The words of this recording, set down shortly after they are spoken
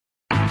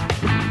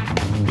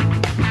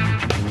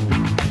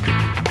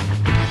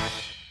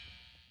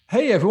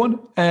Hey everyone,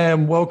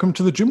 and welcome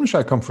to the Joomla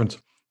Chat conference.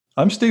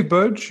 I'm Steve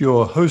Burge,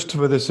 your host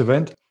for this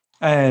event,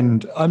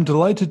 and I'm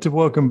delighted to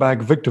welcome back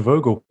Viktor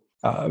Vogel.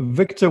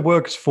 Viktor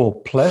works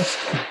for Plesk,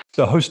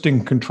 the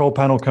hosting control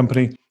panel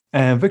company,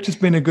 and Viktor's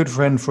been a good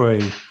friend for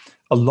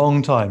a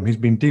long time. He's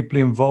been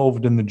deeply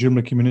involved in the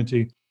Joomla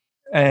community,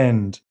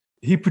 and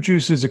he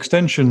produces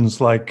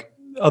extensions like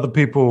other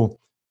people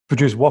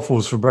produce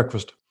waffles for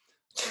breakfast.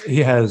 He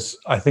has,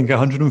 I think,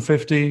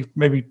 150,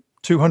 maybe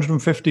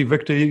 250,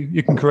 Viktor,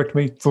 you can correct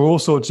me, for all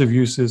sorts of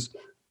uses.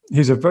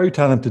 He's a very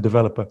talented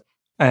developer.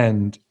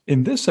 And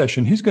in this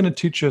session, he's going to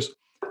teach us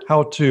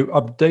how to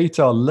update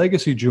our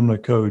legacy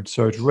Joomla code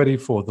so it's ready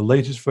for the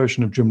latest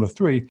version of Joomla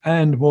 3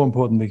 and, more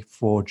importantly,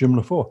 for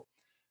Joomla 4.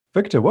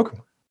 Viktor,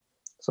 welcome.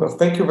 So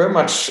thank you very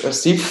much,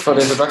 Steve, for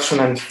the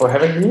introduction and for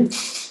having me.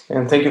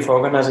 And thank you for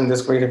organizing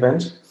this great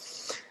event.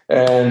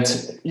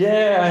 And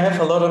yeah, I have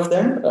a lot of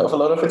them, a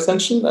lot of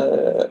extension,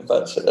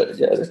 but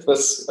it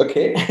was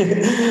okay.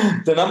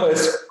 The number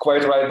is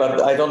quite right,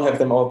 but I don't have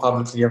them all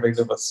publicly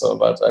available.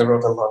 But I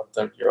wrote a lot of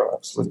them. You're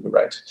absolutely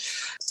right.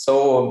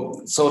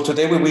 So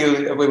today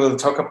we will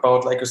talk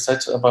about, like you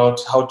said,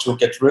 about how to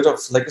get rid of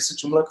legacy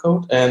Joomla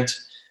code. And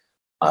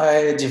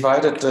I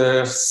divided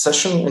the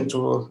session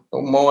into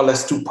more or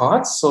less two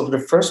parts. So the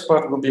first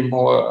part will be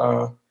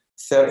more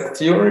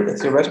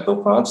theoretical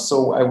part.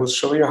 So I will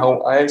show you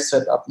how I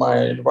set up my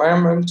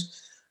environment,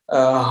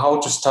 how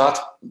to start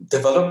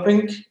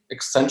developing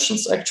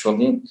extensions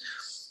actually.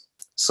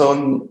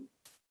 So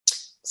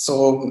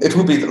it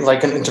will be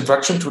like an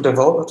introduction to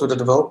the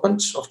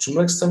development of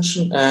Joomla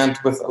extension, and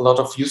with a lot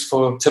of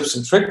useful tips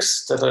and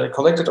tricks that I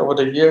collected over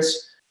the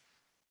years.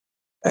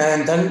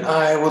 And then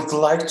I would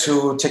like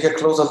to take a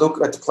closer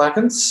look at the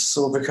plugins.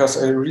 So because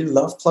I really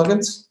love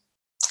plugins.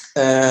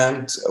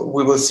 And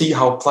we will see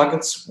how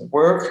plugins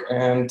work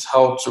and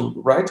how to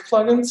write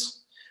plugins.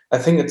 I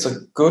think it's a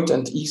good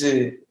and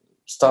easy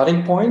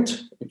starting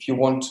point if you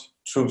want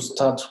to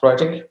start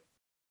writing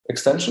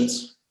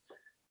extensions.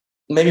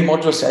 Maybe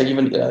modules are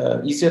even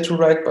easier to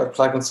write, but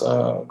plugins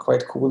are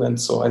quite cool, and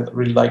so I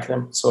really like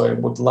them. So I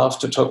would love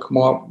to talk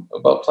more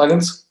about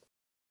plugins.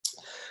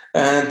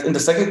 And in the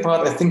second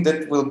part, I think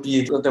that will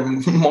be the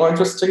more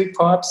interesting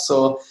part.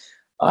 So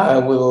I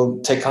will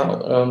take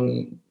out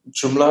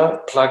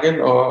Joomla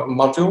plugin or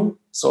module.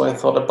 So I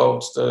thought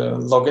about the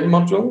login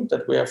module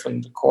that we have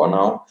in the core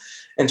now,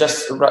 and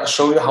just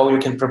show you how you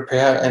can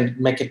prepare and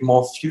make it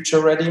more future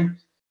ready.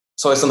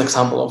 So it's an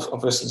example of,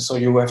 obviously, so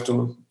you have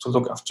to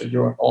look after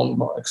your own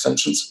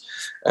extensions,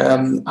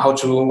 how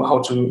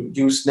to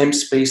use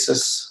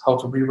namespaces, how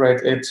to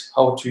rewrite it,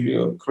 how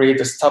to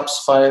create a stubs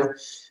file.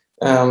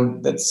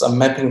 That's a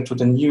mapping to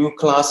the new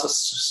classes.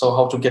 So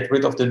how to get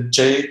rid of the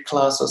J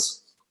classes.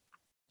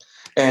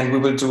 And we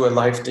will do a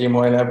live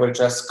demo, and I will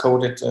just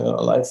code it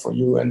live for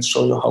you and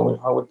show you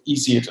how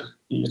easy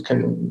it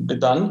can be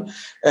done.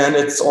 And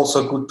it's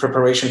also good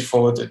preparation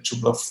for the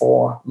Joomla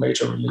 4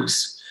 major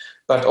release.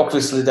 But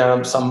obviously there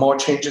are some more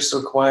changes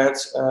required,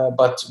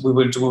 but we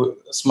will do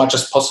as much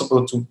as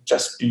possible to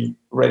just be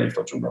ready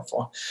for Joomla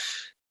 4.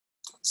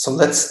 So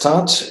let's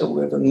start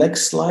with the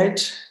next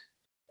slide.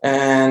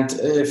 And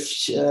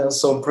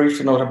so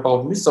brief note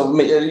about me. So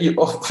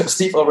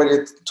Steve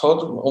already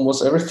told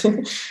almost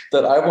everything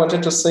that I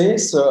wanted to say.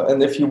 So,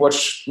 and if you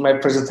watched my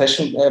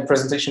presentation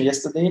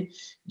yesterday,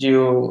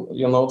 you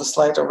know the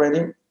slide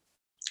already,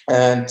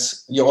 and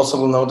you also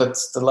will know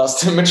that's the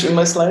last image in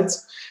my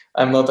slides.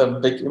 I'm not a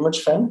big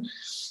image fan.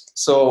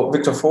 So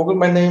Viktor Vogel,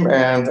 my name,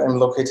 and I'm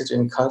located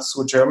in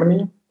Karlsruhe,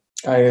 Germany.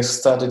 I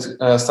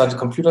studied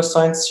computer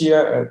science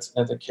here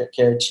at the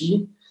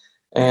KIT.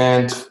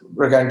 And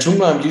regarding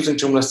Joomla, I'm using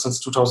Joomla since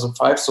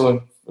 2005,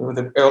 so in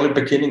the early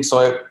beginning.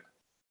 So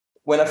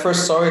when I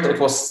first saw it, it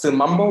was still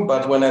Mambo,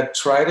 but when I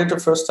tried it the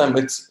first time,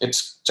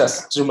 it's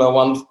just Joomla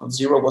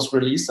 1.0 was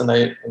released, and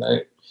I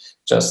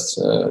just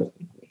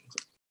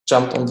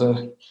jumped on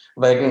the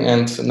wagon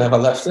and never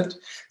left it.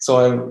 So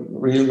I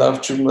really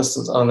love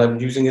Joomla, and I'm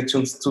using it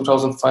since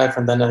 2005.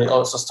 And then I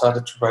also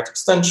started to write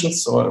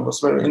extensions, so I was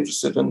very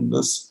interested in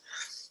this.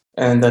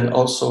 And then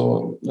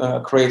also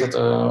created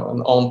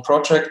an own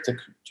project, the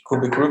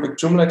Cubic Rubik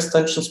Joomla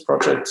extensions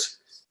project.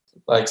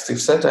 Like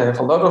Steve said, I have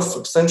a lot of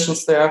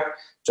extensions there.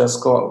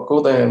 Just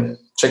go there and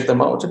check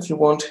them out if you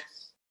want.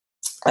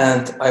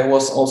 And I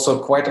was also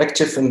quite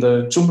active in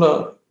the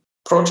Joomla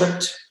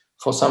project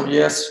for some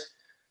years,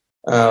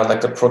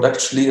 like the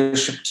production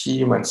leadership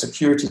team and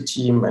security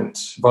team and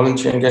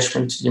volunteer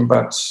engagement team.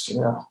 But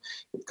yeah,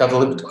 it got a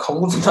little bit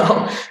cold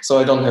now, so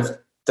I don't have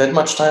that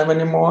much time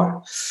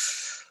anymore.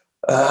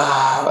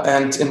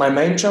 And in my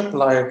main job,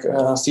 like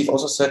Steve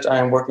also said, I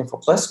am working for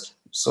Plesk.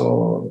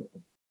 So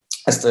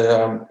as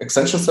the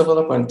extensions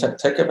developer and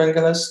tech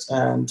evangelist,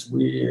 and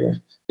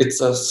it's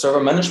a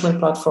server management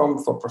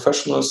platform for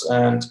professionals.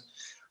 And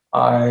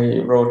I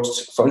wrote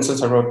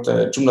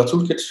the Joomla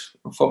toolkit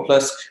for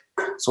Plesk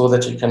so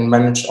that you can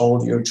manage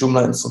all your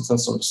Joomla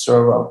instances on the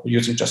server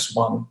using just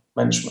one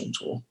management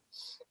tool.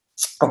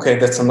 Okay,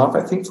 that's enough,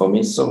 I think, for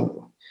me.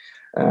 So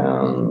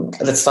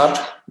Let's start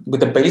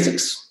with the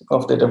basics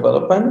of the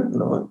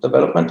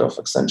development of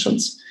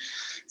extensions.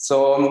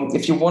 So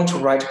if you want to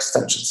write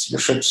extensions, you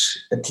should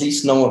at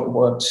least know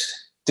what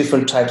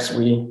different types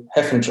we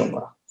have in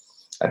Joomla.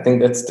 I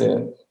think that's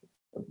the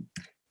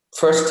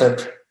first step.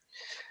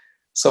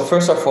 So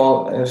first of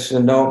all, as you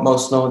know,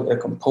 most know the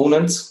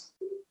components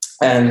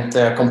and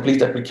their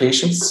complete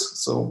applications.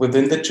 So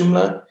within the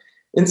Joomla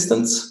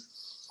instance,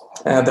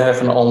 they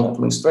have an own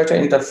administrator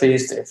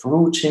interface. They have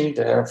routing.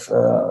 They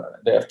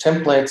have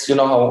templates. You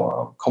know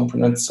how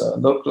components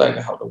look like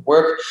and how they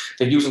work.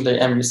 They're using the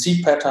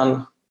MVC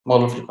pattern,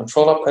 model view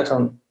controller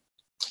pattern,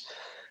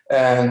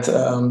 and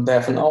they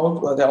have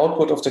the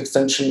output of the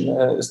extension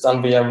is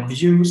done via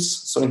views.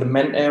 So in the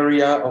main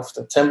area of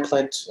the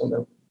template,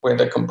 where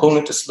the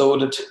component is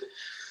loaded.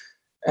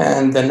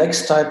 And the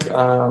next type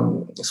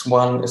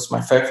is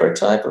my favorite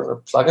type,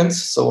 plugins.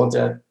 So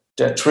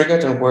they're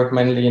triggered and work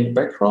mainly in the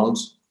background.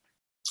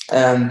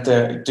 And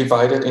they're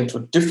divided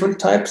into different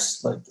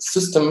types, like the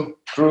system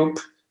group,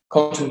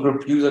 content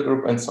group, user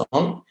group, and so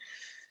on.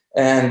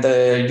 And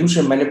they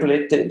usually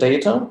manipulate the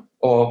data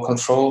or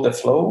control the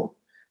flow,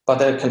 but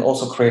they can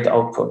also create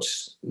output.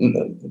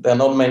 There are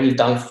not many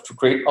done to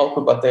create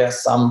output, but there are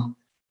some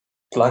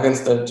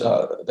plugins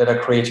that are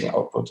creating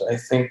output. I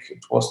think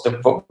it was the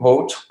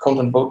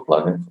content vote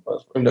plugin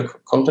in the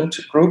content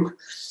group.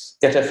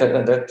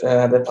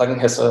 That plugin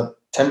has a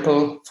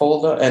temple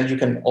folder, and you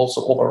can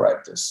also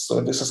override this. So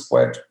this is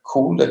quite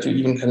cool that you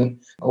even can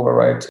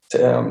override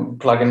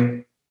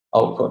plugin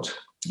output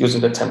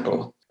using the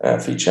temple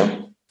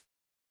feature.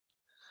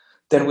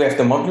 Then we have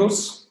the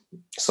modules.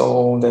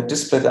 So they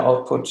display the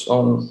output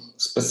on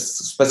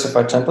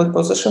specified template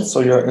positions.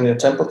 So you're in your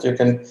template, you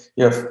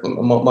have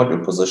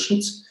module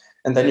positions,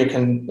 and then you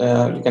can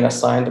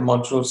assign the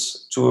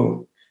modules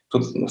to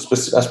a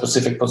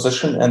specific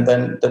position, and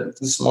then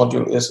this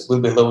module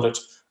will be loaded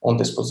on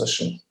this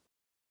position,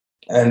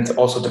 and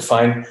also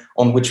define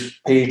on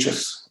which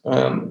pages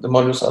the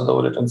modules are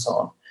loaded and so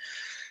on.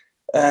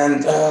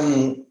 And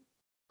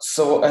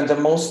they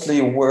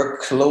mostly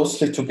work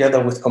closely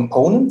together with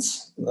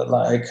components,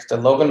 like the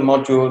login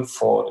module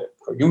for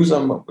the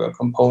user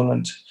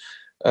component,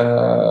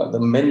 the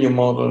menu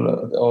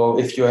model, or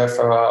if you have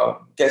a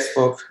guest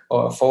book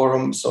or a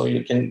forum, so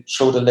you can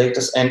show the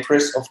latest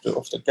entries of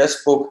the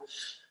guest book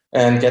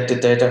and get the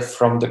data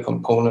from the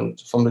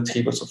component, from the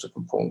tables of the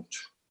component.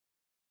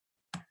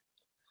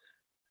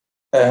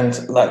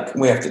 And like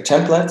we have the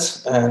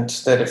templates, and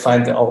they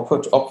define the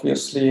output,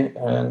 obviously,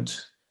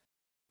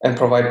 and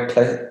provide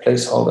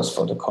placeholders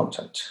for the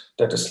content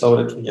that is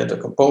loaded via the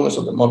components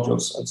or the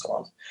modules and so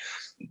on.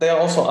 There are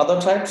also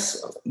other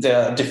types. They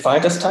are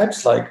defined as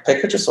types like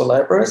packages or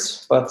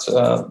libraries, but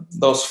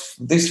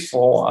these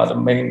four are the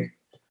main.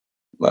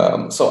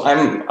 So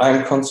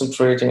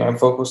I'm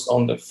focused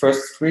on the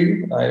first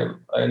three. I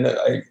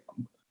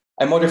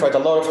modified a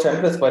lot of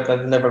templates, but I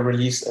never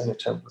released any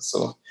templates.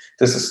 So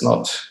this is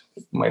not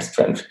my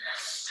strength.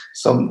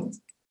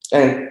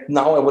 And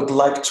now I would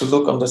like to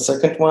look on the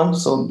second one.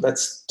 So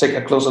let's take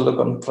a closer look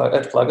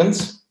at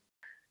plugins.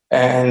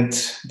 And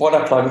what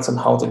are plugins and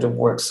how do they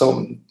work?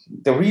 So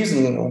the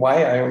reason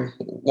why I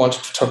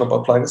wanted to talk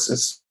about plugins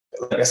is,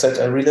 like I said,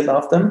 I really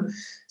love them.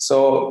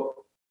 So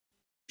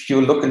if you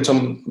look into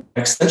my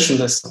extension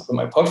list,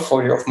 my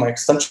portfolio of my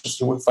extensions,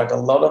 you will find a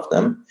lot of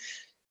them,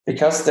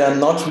 because they are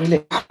not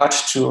really hard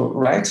to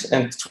write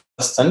and to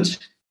understand.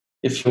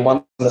 If you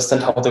want to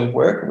understand how they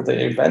work with the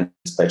event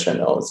page and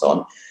so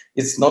on,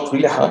 it's not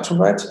really hard to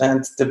write.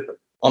 And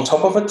on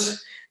top of it,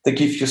 they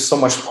give you so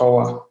much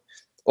power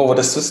over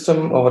the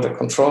system, over the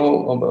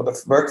control, over the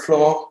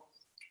workflow,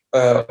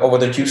 over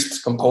the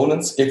used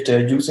components, if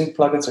they're using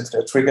plugins, if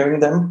they're triggering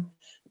them.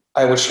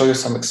 I will show you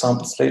some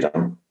examples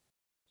later.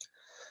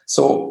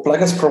 So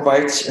plugins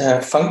provide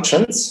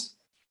functions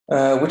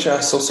which are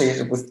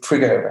associated with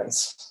trigger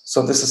events.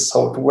 So this is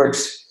how it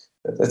works.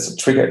 It's a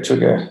trigger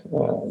driven.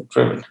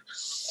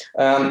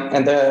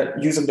 And they're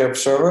using the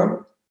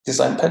observer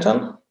design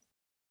pattern.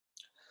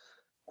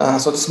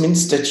 So this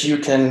means that you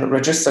can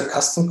register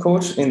custom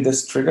code in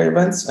this trigger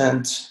events,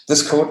 and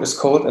this code is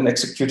called and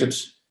executed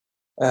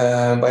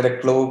by the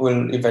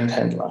global event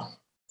handler.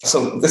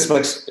 So this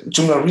makes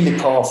Joomla really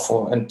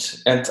powerful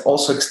and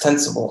also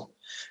extensible.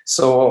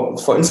 So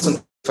for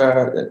instance,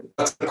 a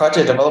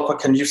third-party developer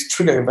can use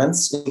trigger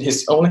events in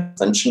his own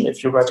extension.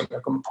 If you're writing a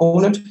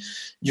component,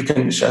 you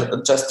can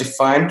just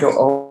define your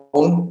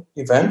own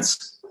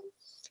events,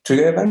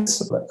 trigger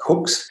events, like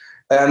hooks,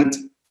 and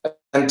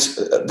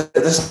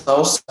this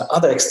allows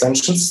other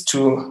extensions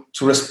to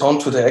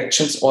respond to the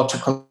actions or to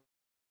convert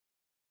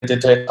the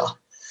data.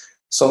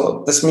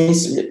 So this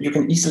means you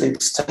can easily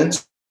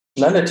extend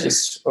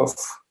functionalities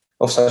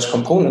of such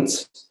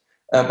components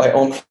by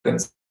own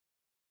plugins.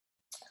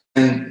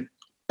 And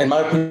in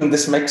my opinion,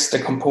 this makes the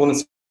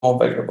components more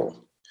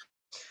valuable.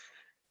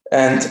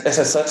 And as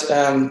I said,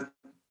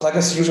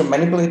 plugins usually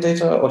manipulate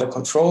data or the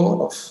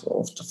control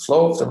of the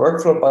flow of the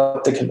workflow,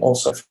 but they can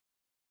also have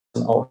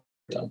an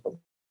output.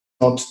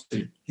 Not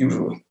the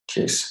usual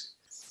case.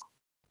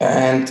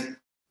 And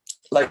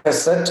like I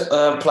said,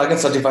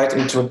 plugins are divided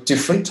into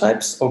different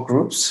types or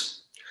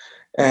groups,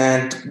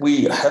 and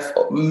we have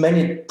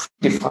many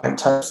predefined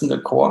types in the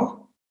core,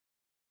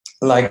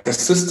 like the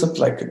system,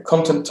 like the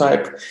content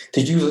type,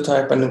 the user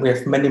type, and we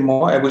have many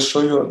more. I will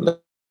show you a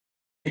little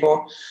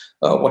more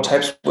what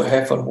types we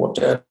have and what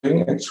they're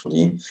doing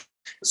actually.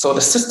 So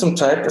the system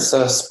type is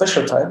a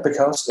special type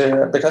because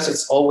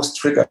it's always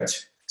triggered.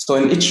 So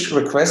in each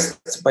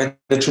request by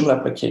the Joomla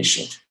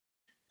application.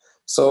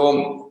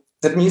 So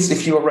that means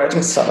if you are writing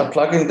a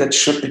plugin that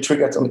should be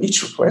triggered on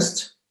each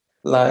request,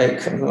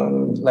 like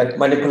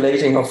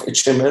manipulating of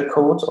HTML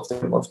code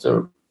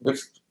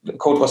if the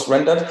code was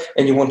rendered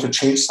and you want to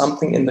change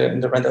something in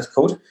the rendered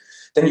code,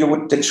 then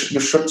you should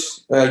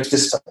use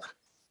this type.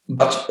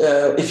 But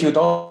if you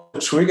don't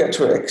trigger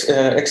to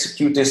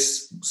execute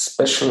this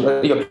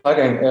special your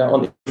plugin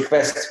on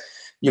request,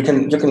 you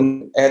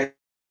can add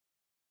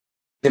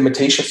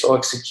limitations or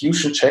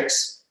execution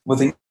checks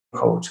within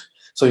code.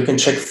 So you can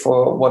check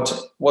for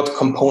what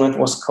component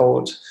was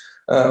called,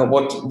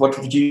 what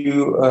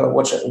view,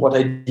 what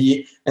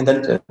ID, and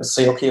then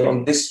say, okay,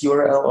 on this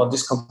URL or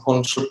this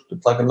component should the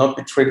plugin not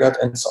be triggered,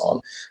 and so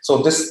on.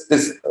 So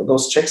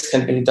those checks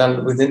can be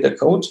done within the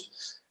code,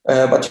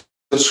 but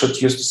you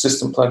should use the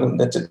system plugin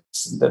that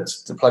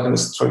the plugin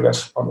is triggered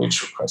on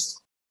each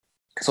request.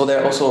 So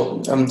there are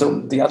also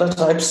the other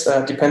types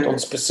depend on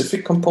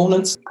specific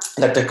components,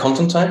 like the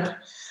content type.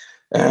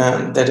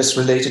 That is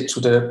related to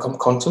the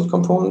content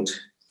component,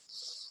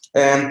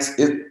 and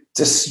it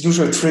is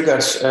usually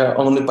triggered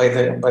only by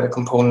the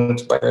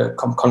component, by the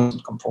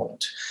content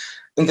component.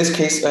 In this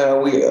case,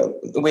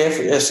 we have,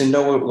 as you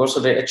know, also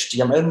the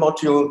HTML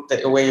module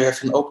where you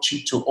have an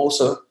option to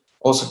also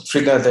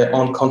trigger their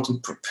own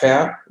content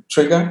prepare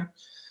trigger.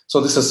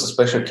 So this is a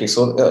special case.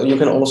 So you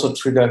can also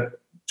trigger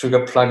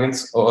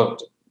plugins or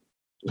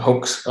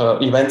hooks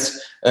events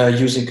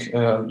using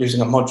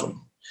a module.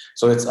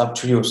 So it's up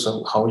to you.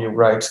 So how you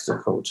write the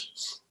code.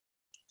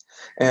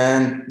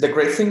 And the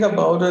great thing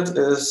about it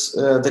is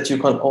that you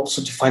can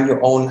also define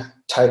your own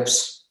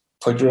types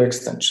for your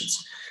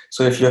extensions.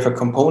 So if you have a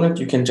component,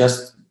 you can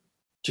just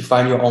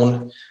define your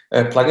own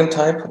plugin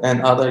type,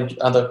 and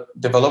other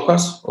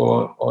developers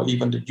or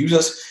even the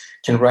users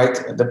can write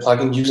the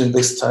plugin using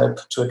this type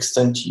to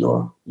extend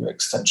your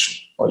extension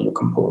or your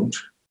component.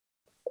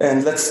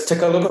 And let's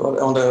take a look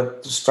on the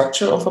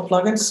structure of a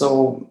plugin.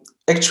 So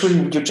actually,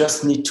 you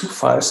just need two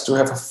files to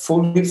have a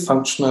fully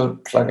functional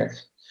plugin.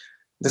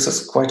 This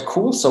is quite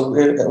cool. So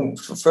the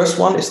first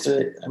one is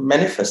the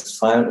manifest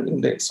file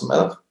in the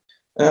XML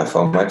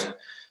format,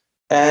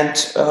 and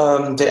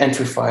the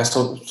entry file,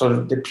 so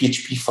the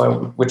PHP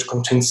file, which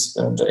contains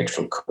the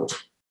actual code.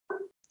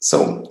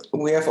 So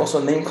we have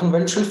also a name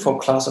convention for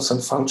classes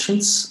and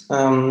functions.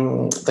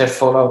 They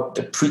follow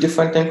the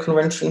predefined name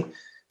convention,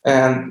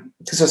 and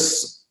this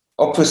is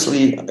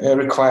obviously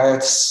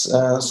required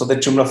so that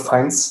Joomla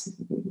finds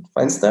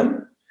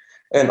them,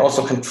 and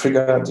also can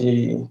trigger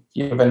the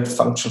event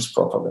functions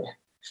properly.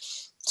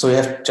 So you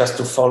have just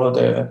to follow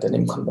the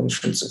name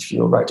conventions if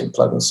you're writing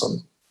plugins, so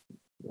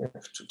you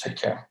have to take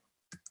care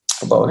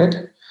about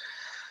it.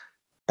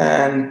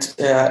 And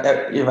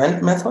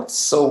event methods.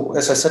 So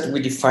as I said, we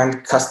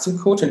define custom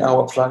code in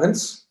our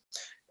plugins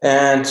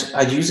and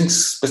are using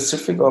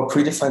specific or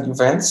predefined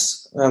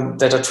events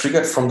that are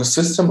triggered from the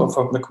system or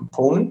from the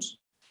component.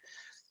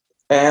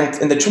 And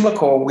in the Joomla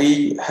core,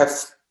 we have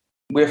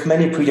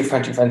many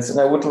predefined events, and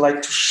I would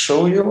like to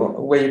show you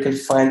where you can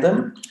find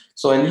them.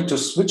 So I need to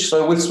switch.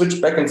 So I will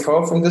switch back and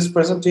forth in this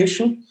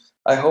presentation.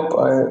 I hope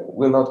I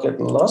will not get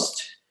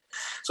lost.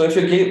 So if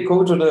you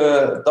go to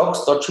the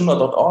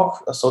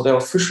docs.joomla.org, so the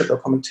official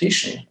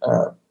documentation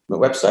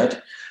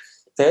website,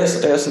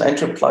 there's an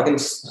entry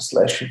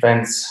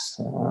plugins/events.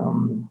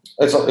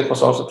 It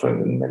was also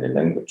created in many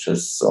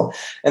languages. So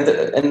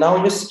and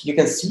now you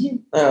can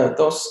see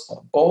those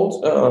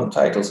bold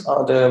titles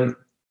are the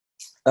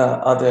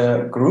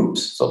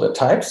groups, so the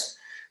types.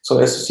 So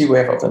as you see, we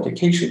have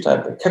authentication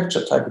type, the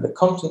capture type, the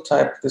content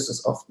type. This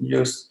is often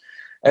used,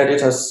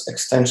 editors,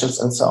 extensions,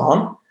 and so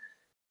on.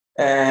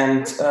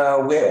 And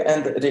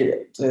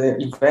the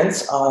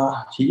events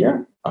are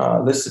here,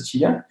 listed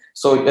here.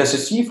 So as you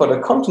see, for the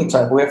content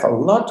type, we have a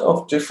lot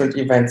of different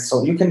events.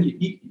 So you can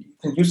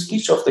use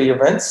each of the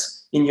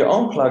events in your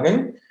own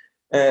plugin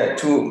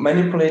to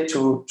manipulate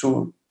to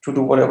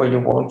do whatever you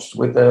want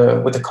with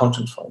the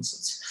content, for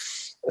instance.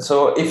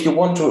 So if you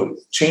want to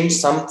change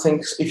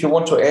something, if you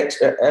want to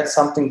add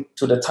something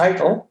to the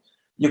title,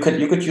 you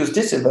could use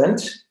this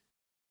event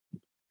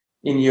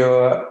in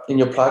your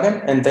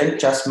plugin, and then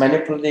just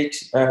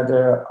manipulate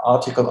the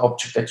article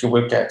object that you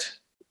will get.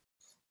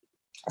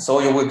 So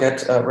you will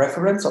get a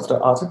reference of the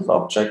article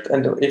object,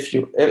 and if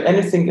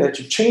anything that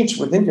you change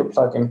within your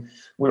plugin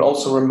will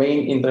also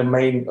remain in the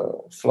main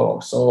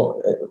flow.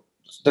 So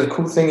the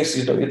cool thing is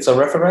it's a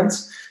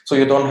reference, so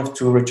you don't have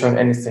to return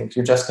anything.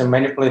 You just can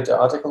manipulate the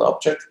article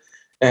object,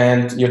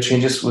 and your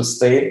changes will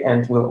stay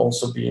and will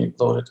also be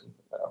loaded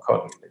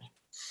accordingly.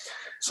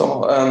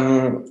 So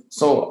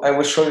I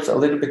will show you a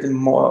little bit in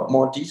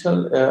more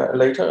detail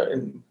later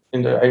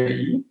in the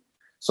IDE.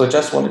 So I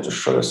just wanted to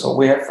show you. So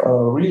we have a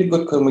really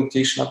good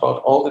communication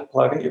about all the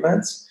plugin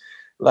events,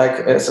 like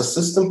as a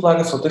system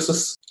plugin. So this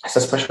is a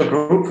special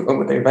group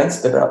with the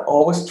events that are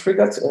always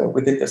triggered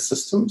within the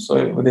system,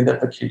 so within the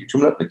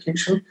Joomla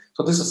application.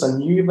 So this is a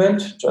new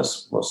event,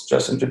 was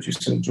just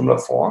introduced in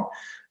Joomla 4,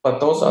 but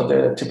those are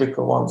the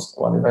typical one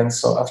events.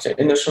 So after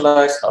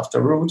initialize,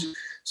 after root.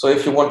 So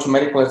if you want to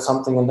manipulate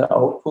something in the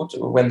output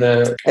when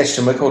the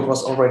HTML code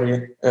was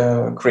already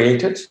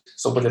created,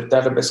 so with the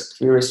database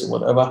queries or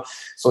whatever,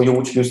 so you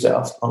would use the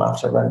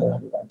after render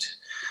event.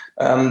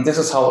 This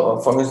is how,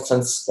 for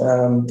instance,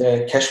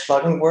 the cache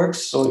plugin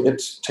works. So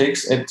it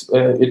takes it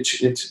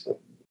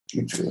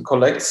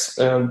collects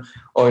or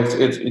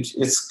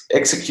it's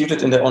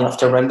executed in the on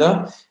after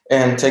render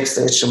and takes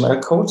the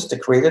HTML code they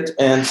created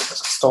and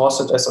stores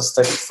it as a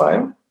static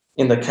file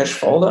in the cache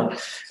folder.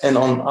 And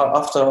on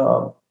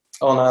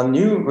a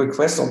new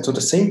request onto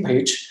the same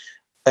page,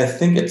 I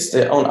think it's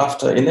the on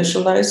after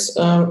initialize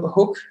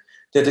hook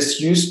that is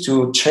used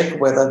to check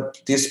whether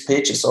this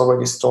page is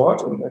already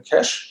stored in the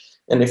cache.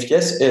 And if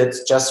yes,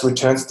 it just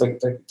returns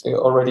the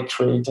already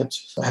created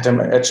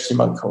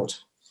HTML code.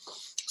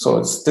 So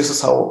this is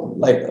how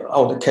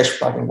the cache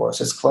plugin works.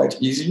 It's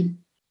quite easy.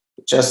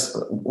 Just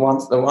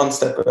one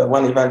step,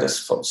 one event is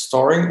for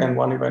storing, and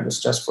one event is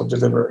just for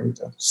delivering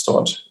the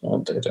stored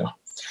data.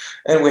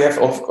 And we have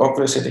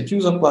obviously the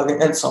user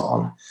plugin and so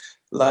on.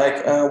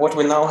 Like what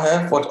we now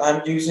have, what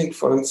I'm using,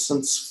 for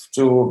instance,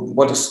 to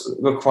what is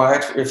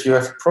required if you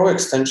have Pro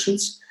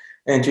extensions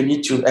and you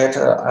need to add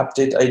an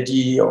update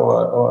ID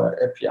or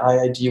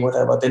API ID,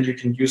 whatever, then you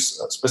can use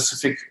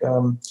specific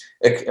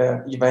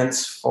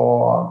events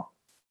for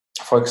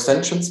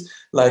extensions,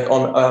 like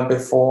on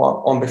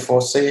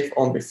before save,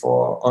 on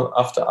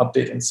after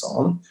update, and so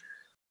on.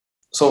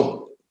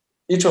 So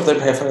each of them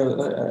has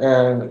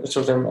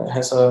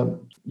a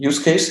use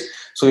case.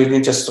 So you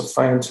need just to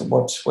find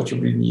what you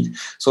really need.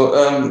 So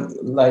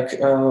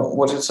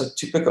what is a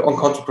typical on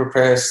content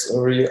prepare is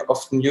really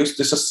often used.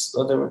 This is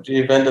the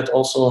event that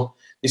also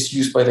is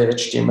used by the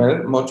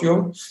HTML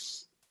module.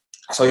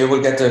 So you will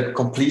get a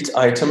complete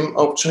item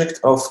object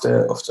of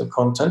the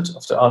content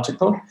of the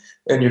article,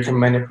 and you can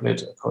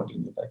manipulate it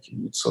accordingly like you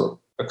need.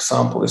 So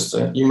example is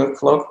the email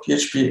clock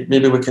PHP.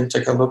 Maybe we can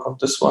take a look on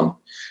this one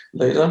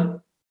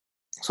later.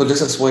 So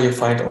this is where you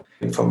find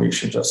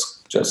information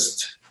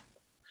just.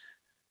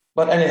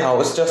 But anyhow,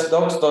 it's just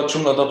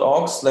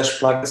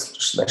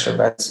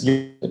docs.joomla.org/plugins/events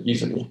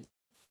easily.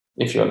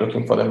 If you're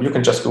looking for them, you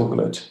can just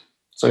Google it.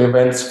 So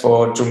events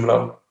for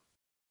Joomla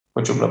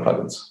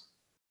plugins.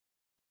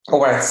 All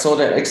right, so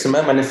the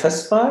XML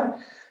manifest file.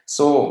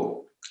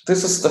 So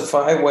this is the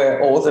file where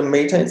all the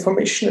meta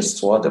information is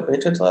stored, the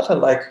metadata,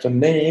 like the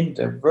name,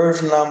 the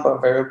version number,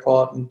 very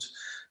important,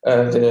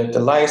 the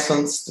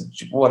license,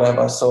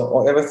 whatever.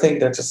 So everything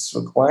that is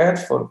required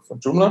for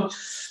Joomla.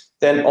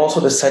 Then also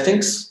the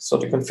settings, so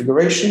the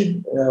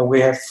configuration.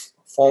 We have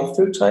form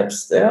field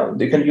types there.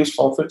 You can use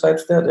form field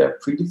types there. They're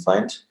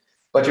predefined,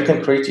 but you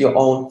can create your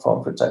own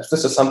form field types.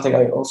 This is something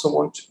I also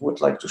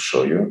would like to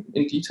show you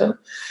in detail.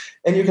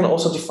 And you can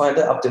also define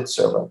the update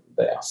server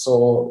there.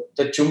 So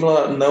the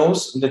Joomla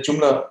knows the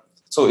Joomla.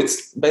 So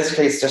it's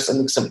just a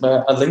link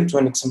to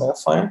an XML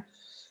file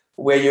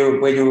where you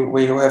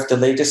have the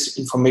latest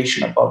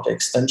information about the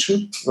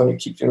extension. When you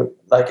keep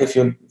if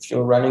you're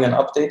running an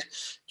update,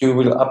 you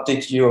will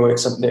update the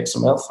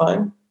XML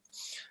file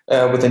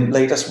with the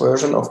latest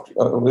version of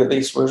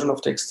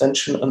the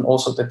extension, and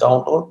also the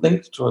download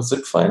link to a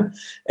zip file.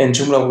 And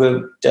Joomla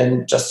will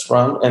then just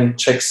run and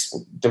checks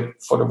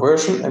for the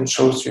version and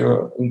shows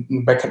you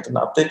in backend an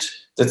update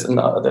that an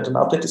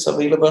update is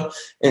available,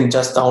 and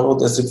just download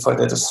the zip file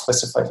that is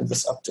specified in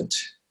this update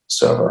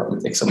server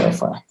XML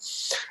file.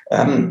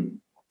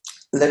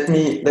 Let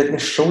me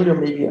show you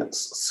maybe a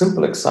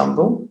simple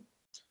example,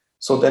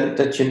 so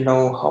that you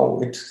know how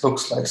it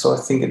looks like. So I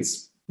think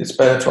it's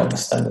better to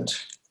understand it.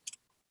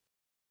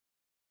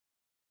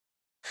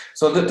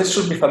 So this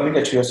should be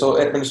familiar to you. So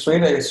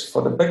administrator is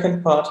for the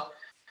backend part.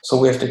 So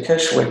we have the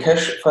cache, where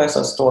cache files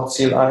are stored,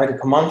 CLI, the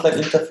command line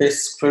interface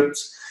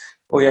scripts.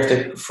 We have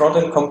the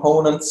front-end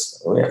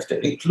components. We have the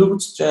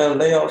include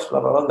layouts, blah,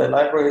 blah, blah, the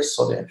libraries,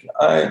 so the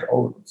API,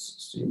 all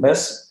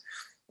CMS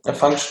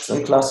functions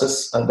and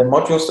classes, and the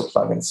modules, the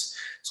plugins.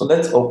 So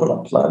let's open a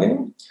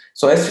plugin.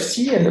 So as you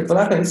see in the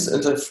plugins,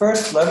 at the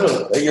first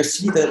level, you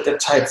see the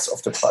types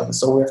of the plugins.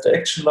 So we have the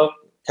action log,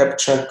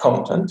 capture,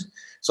 content.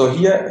 So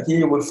here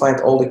you will find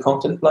all the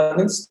content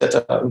plugins that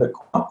are in the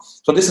core.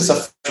 So this is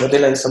a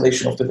vanilla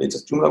installation of the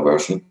latest Joomla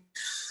version.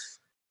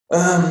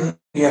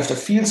 You have the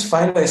fields.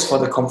 Finder is for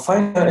the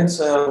compiler, and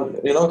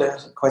they're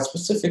quite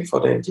specific for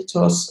the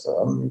editors.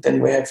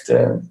 Then we have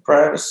the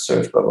privacy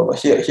search, blah blah blah.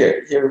 Here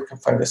you can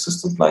find the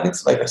system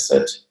plugins. Like I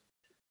said,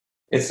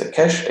 it's a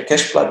cache. A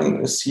cache plugin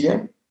is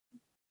here,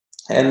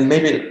 and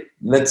maybe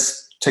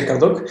let's take a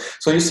look.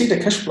 So you see the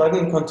cache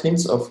plugin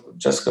contains of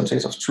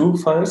two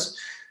files.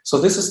 So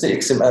this is the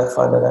XML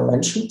file that I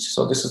mentioned.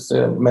 So this is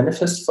the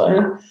manifest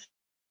file.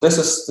 This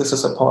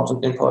is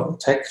important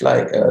tag,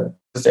 like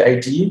the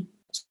ID,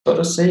 so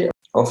to say.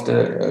 of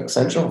the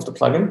extension of the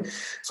plugin.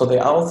 So the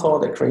author,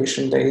 the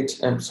creation date,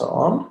 and so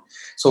on.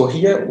 So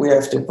here we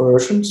have the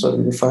version. So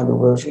we define the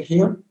version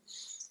here.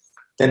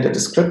 Then the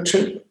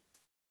description.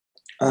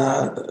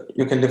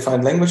 You can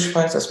define language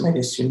files as many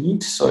as you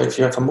need. So if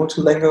you have a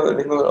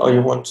multilingual or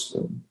you want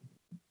to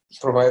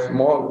provide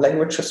more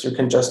languages, you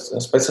can just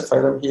specify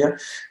them here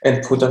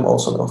and put them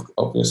also,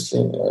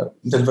 obviously,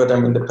 deliver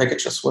them in the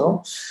package as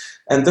well.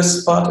 And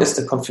this part is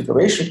the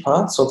configuration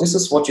part. So this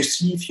is what you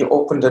see if you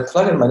open the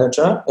plugin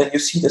manager and you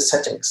see the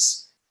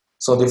settings.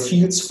 So the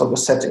fields for the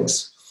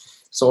settings.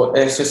 So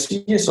as you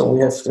see, so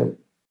we have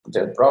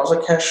the browser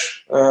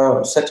cache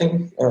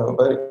setting,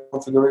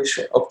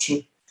 configuration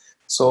option.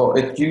 So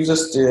it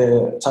uses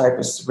the type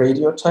is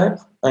radio type,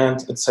 and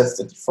it sets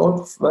the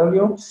default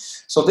value.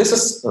 So this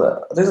is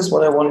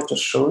what I wanted to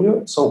show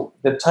you. So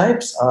the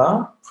types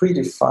are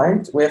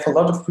predefined. We have a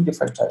lot of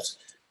predefined types.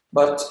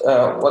 But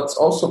what's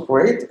also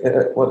great,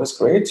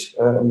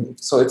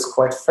 so it's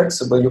quite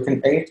flexible. You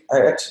can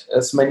add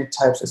as many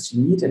types as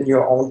you need in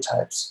your own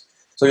types.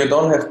 So you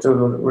don't have to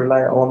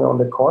rely only on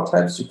the core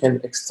types. You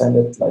can extend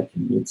it like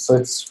you need. So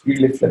it's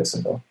really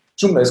flexible.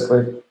 Joomla is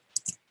great,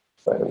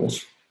 by the way.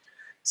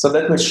 So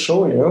let me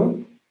show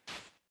you.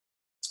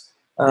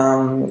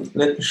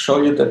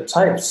 The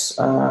types.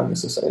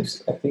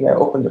 I think I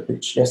opened the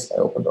page. Yes, I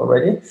opened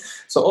already.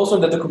 So also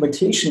in the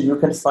documentation, you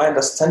can find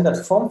the standard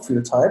form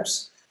field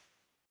types.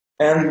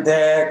 And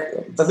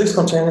the list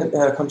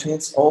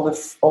contains all the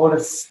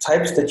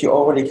types that you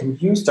already can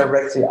use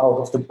directly out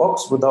of the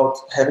box without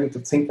having to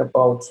think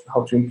about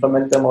how to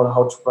implement them or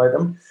how to write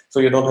them. So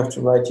you don't have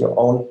to write your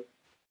own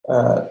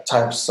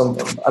types. A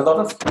lot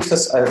of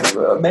cases,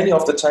 many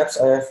of the types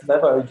I have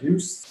never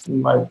used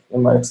in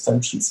my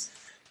extensions.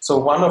 So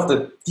one of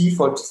the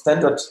default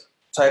standard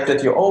type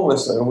that you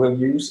always will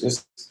use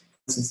is, for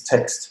instance,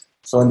 text.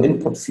 So an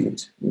input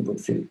field,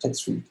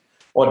 text field,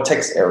 or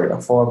text area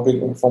for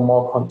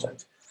more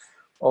content.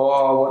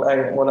 Or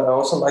what I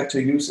also like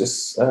to use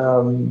is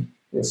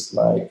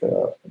like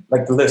the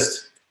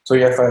list. So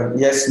you have a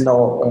yes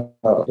no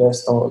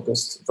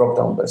list, drop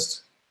down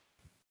list.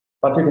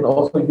 But you can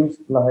also use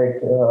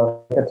like a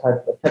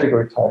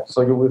category type.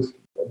 So it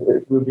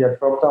will be a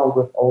drop down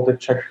with all the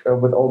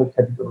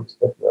categories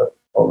that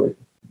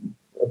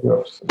you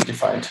have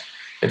defined,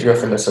 that you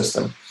have in the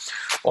system.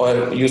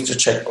 Or use the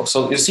checkbox.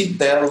 So you see,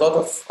 there are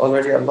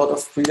already a lot of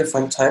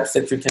predefined types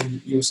that you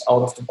can use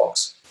out of the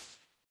box.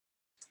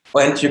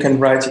 And you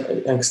can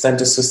extend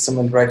the system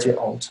and write your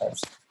own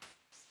types.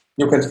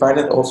 You can find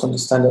it also in the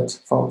standard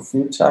form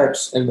field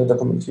types in the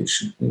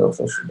documentation, in the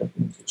official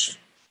documentation.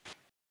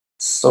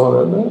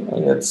 So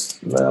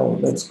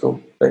let's go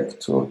back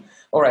to.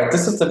 All right,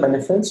 this is the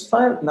manifest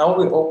file. Now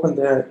we open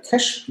the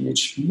cache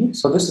PHP.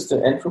 So this is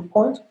the entry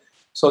point.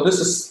 So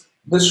this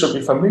should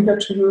be familiar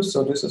to you.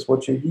 So this is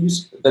what you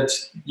use. That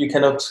you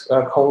cannot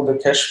call the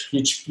cache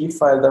PHP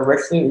file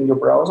directly in your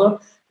browser.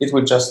 It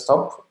will just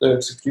stop the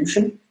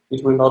execution.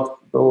 It will not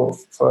go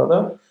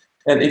further.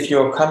 And if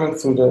you're coming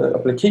through the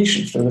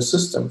application, through the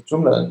system,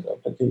 Joomla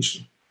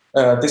application,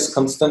 this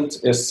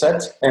constant is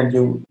set, and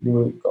you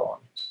will go on.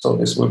 So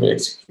this will be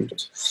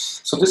executed.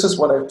 So this is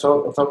what I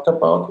talked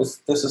about.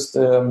 This is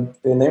the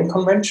name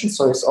convention.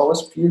 So it's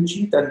always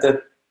PLG, then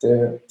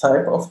the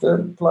type of the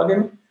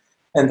plugin,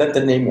 and then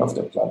the name of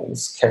the plugin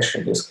is cache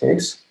in this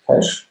case,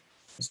 cache.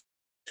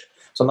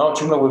 So now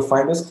Joomla will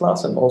find this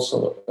class and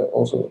also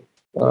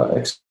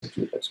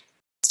execute it.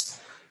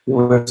 You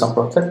will have some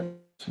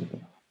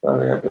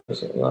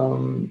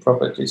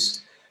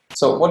properties.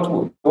 So what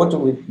do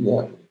we?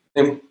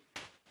 In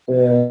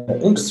the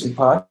interesting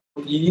part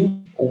would be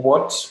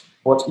what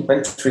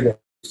event trigger.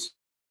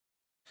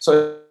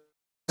 So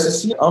as you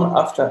see on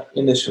after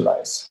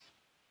initialize.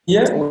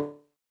 Here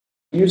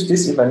we use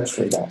this event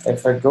trigger.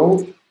 If I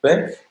go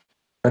back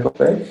to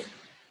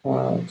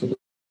the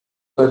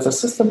so it's a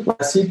system.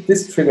 I see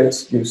this trigger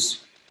is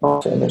used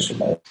after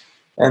initialize.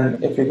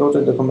 And if you go to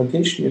the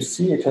documentation, you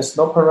see it has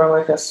no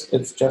parameters.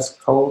 It's just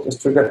code is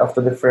triggered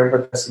after the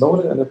framework has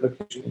loaded and the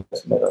application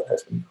method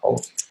has been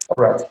called.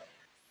 All right.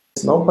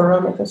 There's no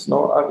parameters,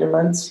 no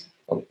arguments.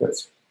 Oh,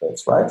 that's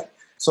right.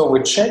 So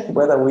we check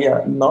whether we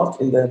are not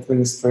in the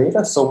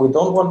administrator. So we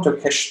don't want to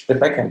cache the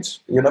backend.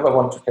 You never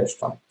want to cache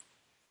them.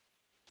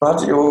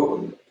 But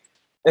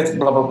it's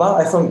blah, blah, blah.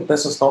 I think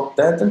this is not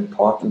that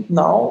important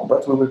now,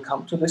 but we will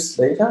come to this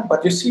later.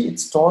 But you see, it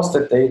stores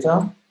the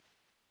data.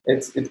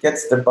 It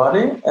gets the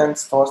body and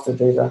stores the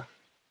data.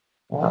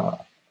 Blah,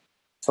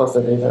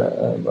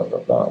 blah,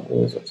 blah.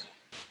 Where is it?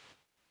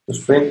 The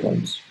string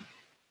and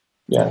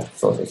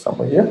stores it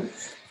somewhere here.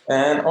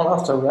 And on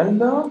after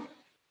render,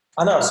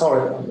 no,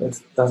 sorry, it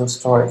doesn't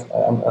store it.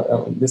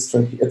 This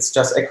string, it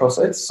just echoes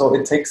it. So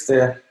it takes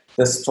the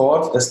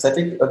stored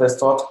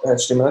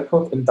HTML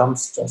code and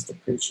dumps just the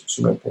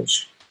HTML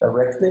page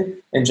directly,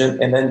 and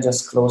then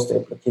just close the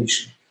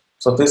application.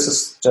 So this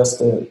is just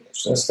the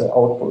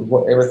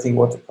output, everything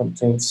what it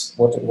contains,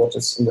 what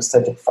is in the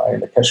static file,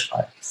 the cache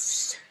file.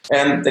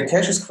 And the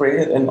cache is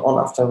created on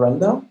after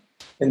render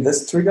in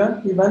this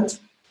trigger event.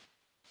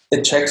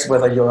 It checks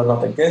whether you are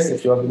not a guest.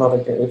 If you are not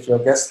if you're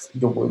a guest,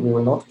 we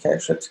will not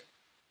cache it.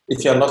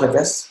 If you are not a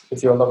guest,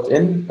 if you are logged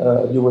in,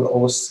 you will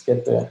always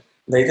get the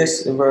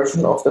latest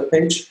version of the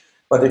page.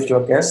 But if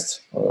you're a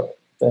guest,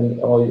 then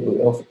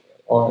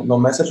or no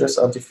messages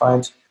are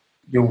defined,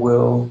 you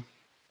will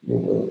we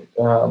will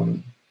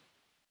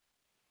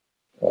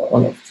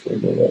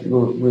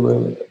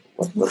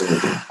what do we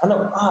do?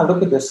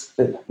 Look at this.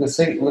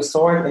 We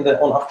store it in the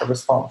on after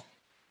response.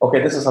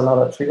 Okay, this is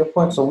another trigger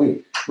point. So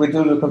we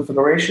do the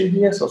configuration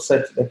here. So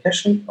set the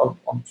caching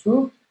on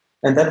true,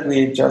 and then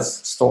we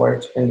just store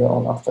it in the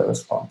on after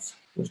response.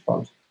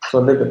 So a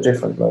little bit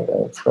different like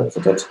I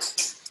expected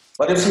it.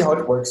 But you see how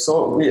it works.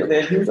 So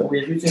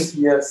we're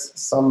using here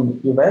some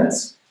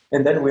events,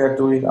 and then we are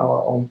doing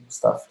our own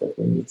stuff that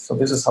we need. So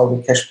this is how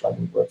the cache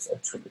plugin works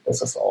actually.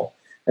 This is all.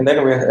 And then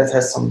it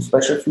has some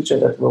special feature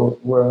that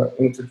were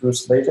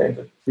introduced later in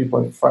the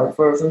 3.5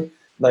 version,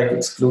 like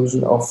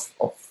exclusion of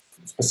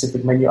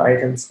specific menu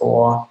items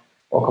or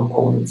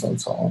components and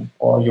so on,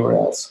 or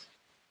URLs.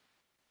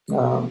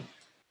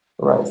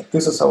 Right,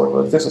 this is how it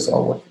works. This is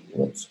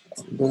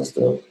this is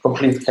the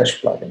complete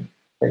cache plugin,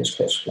 page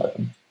cache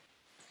plugin.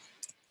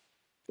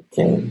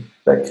 Okay,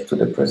 back to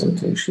the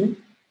presentation.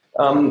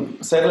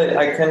 Sadly,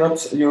 I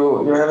cannot.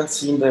 You haven't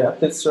seen the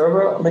update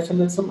server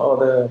mechanism or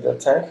the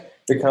tag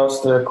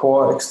because the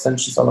core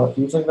extensions are not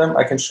using them.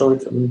 I can show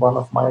it in one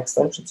of my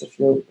extensions if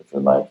you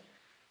like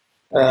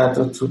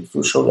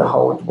to show you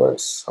how it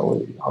works,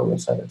 how you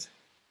set it.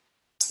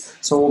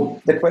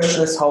 So the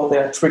question is how they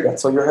are triggered.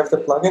 So you have the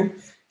plugin,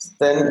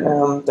 then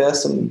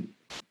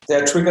they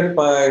are triggered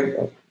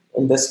by.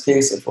 In this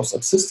case, it was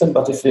a system,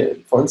 but if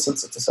for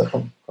instance, it is a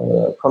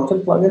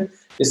content plugin,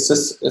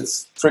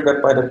 it's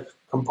triggered by the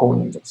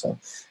component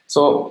itself.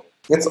 So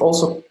it's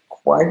also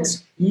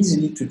quite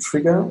easy to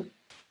trigger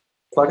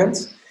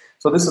plugins.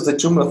 So this is the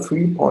Joomla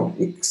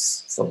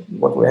 3.x. So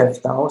what we have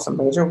now is a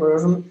major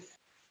version,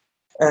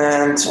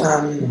 and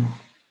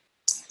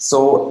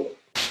so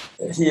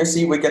here you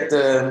see we get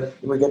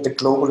the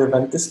global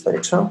event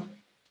dispatcher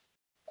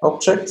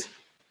object.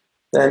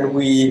 Then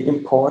we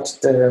import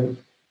the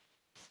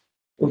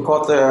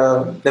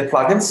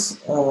plugins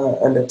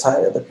and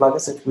the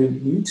plugins that we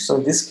need. So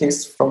in this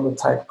case, from the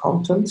type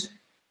content,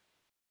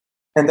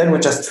 and then we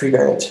just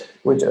trigger it.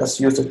 We just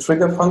use the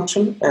trigger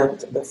function, and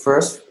the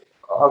first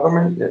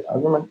argument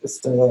is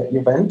the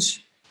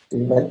event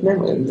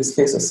name. In this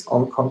case, is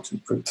on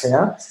content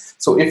prepare.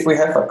 So if we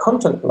have a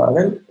content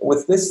plugin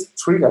with this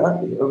trigger,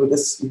 with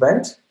this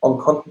event on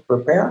content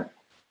prepare,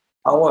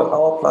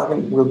 our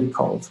plugin will be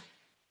called.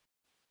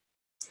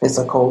 It's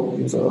a call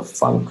user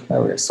func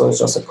array, so it's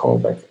just a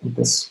callback in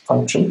this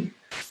function.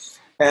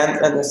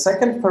 And the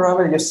second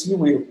parameter, you see,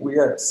 we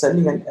are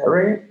sending an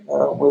array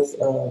with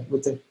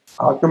the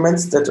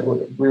arguments that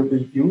will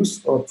be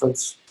used or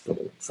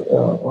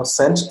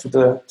sent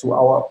to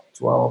our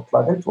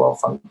plugin, to our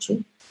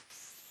function.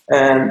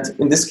 And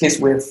in this case,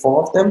 we have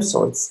 4 of them.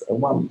 So it's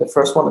one. The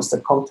first one is the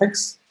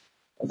context.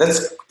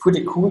 That's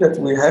pretty cool that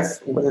we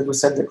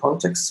send the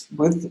context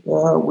with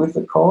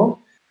the call,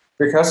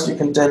 because you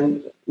can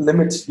then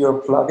limit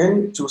your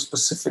plugin to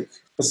specific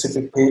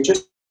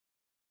pages,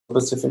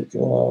 specific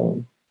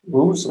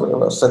rules,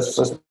 whatever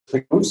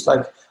specific rules,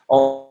 like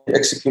I'll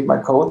execute my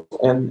code,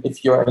 and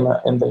if you are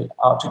in the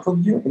article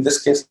view, in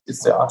this case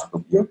it's the article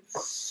view.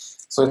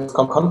 So it's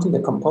content, the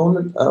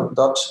component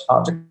dot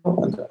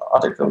article, and the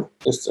article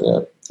is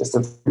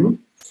the view.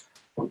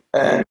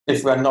 And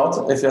if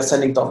you're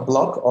sending dot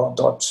block or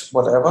dot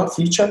whatever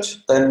featured,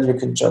 then you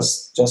can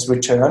just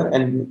return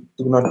and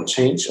do not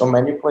change or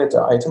manipulate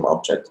the item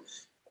object.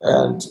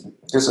 And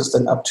this is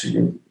then up to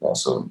you.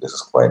 So this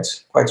is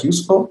quite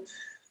useful.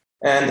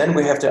 And then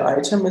we have the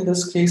item. In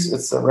this case,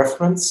 it's a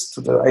reference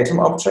to the item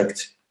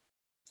object,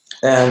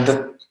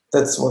 and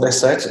that's what I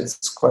said.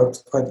 It's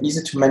quite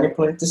easy to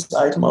manipulate this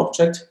item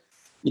object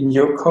in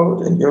your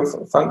code, in your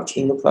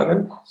function, in your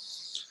plugin.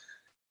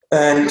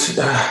 And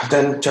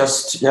then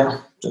just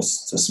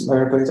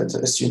manipulate it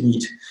as you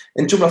need.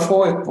 In Joomla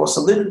 4, it was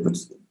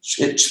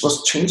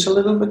changed a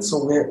little bit.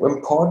 So we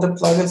import the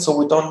plugin, so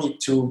we don't need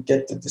to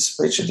get the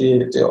dispatcher,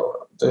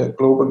 the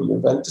global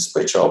event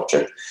dispatcher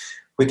object.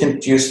 We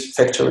can use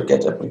factory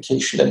get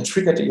application, then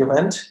trigger the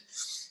event,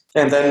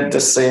 and then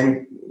the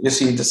same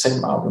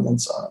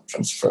arguments are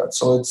transferred.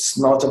 So it's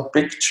not a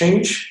big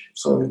change.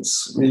 So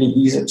it's really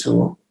easy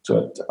to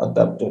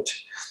adapt it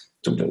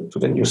to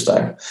the new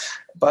style.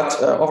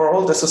 But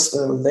overall, this is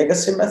the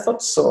legacy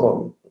method.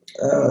 So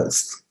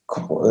it's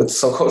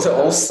so-called the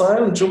old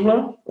style in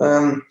Joomla.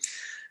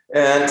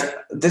 And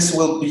this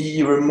will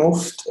be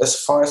removed, as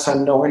far as I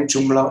know, in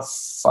Joomla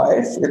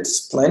 5.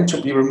 It's planned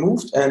to be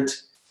removed, and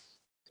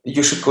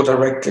you should go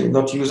directly,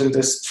 not using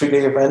this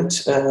trigger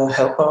event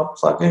helper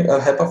plugin,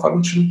 helper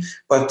function,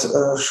 but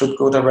should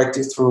go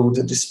directly through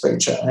the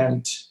dispatcher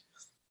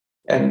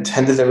and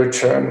handle the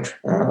return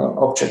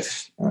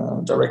object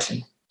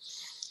directly,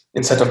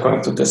 instead of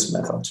going to this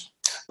method.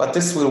 But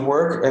this will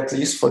work at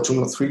least for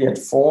Joomla 3 and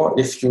 4.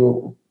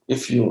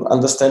 If you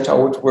understand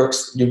how it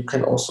works, you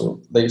can also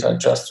later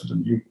adjust to the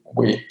new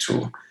way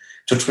to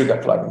trigger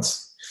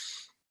plugins.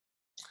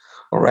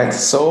 All right,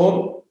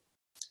 so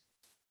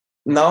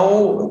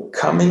now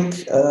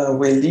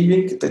we're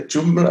leaving the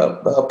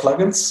Joomla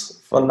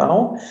plugins for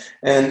now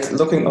and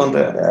looking on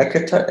the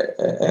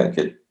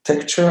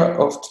architecture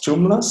of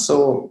Joomla.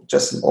 So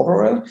just an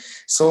overall.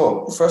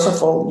 So first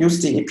of all,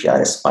 use the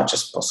API as much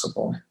as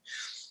possible.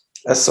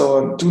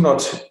 So do not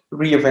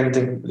reinvent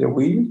the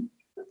wheel,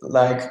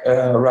 like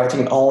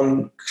writing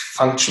own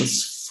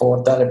functions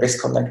for database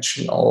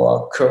connection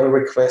or curl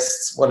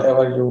requests,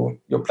 whatever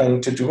you're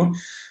planning to do.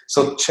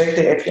 So check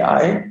the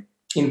API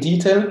in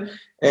detail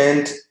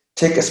and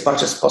take as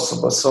much as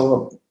possible.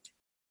 So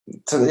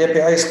the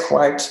API is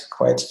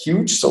quite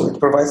huge, so it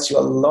provides you a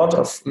lot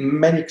of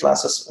many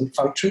classes and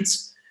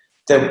functions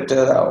that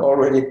are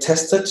already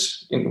tested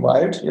in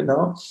wild,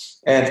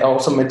 and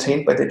also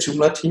maintained by the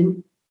Joomla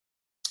team.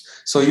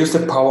 So use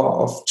the power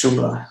of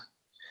Joomla.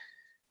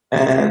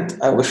 And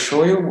I will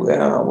show you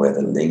where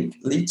the link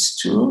leads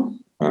to.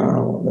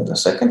 Wait a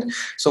second.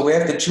 So we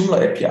have the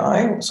Joomla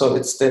API. So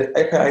it's the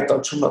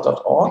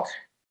api.joomla.org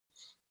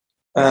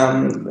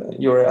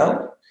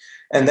URL.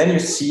 And then you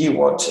see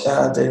what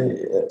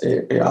the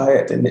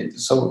API,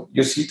 so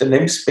you see the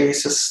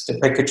namespaces, the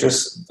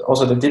packages,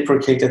 also the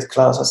deprecated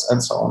classes,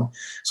 and so on.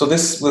 So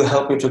this will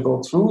help you to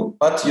go through,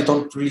 but you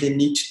don't really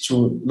need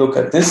to look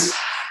at this.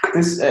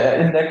 This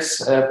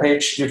index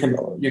page, you can,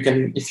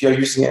 if you're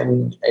using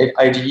an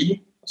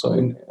IDE, so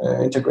in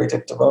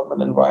integrated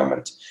development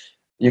environment,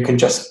 you can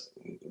just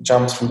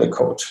jump through the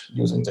code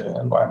using the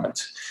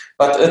environment.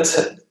 But it's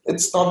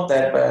not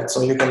that bad.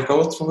 So you can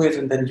go through it,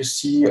 and then you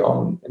see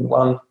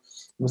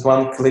with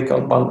one click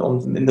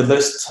in the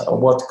list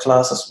what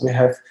classes we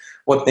have,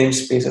 what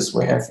namespaces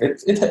we have.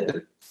 It's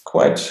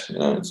quite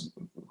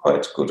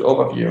good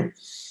overview.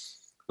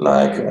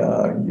 Like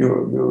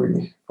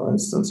Yuri, for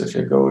instance, if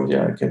you go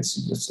here, you can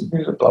see this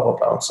blah blah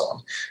blah and so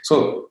on.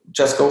 So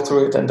just go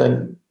through it, and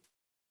then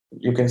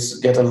you can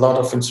get a lot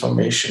of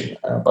information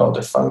about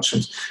the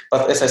functions.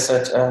 But as I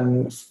said,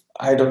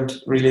 I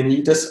don't really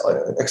need this,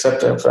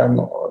 except if I'm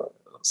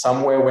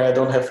somewhere where I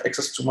don't have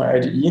access to my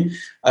IDE.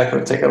 I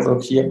could take a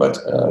look here, but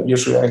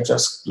usually I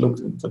just look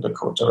into the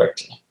code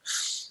directly.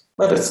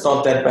 But it's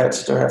not that bad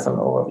to have an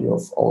overview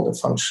of all the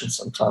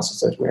functions and classes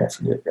that we have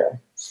in the API.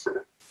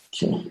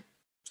 Okay.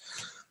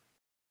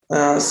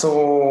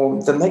 So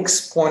the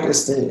next point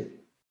is the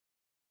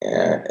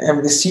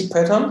MVC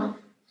pattern.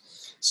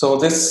 So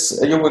this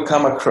you will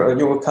come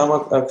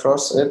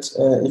across it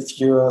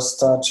if you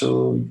start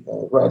to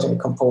writing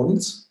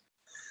components.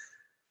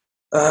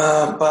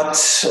 But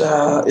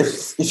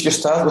if you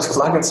start with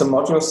plugins and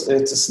modules,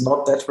 it is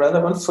not that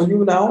relevant for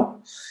you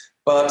now.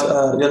 But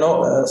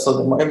so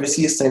the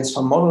MVC stands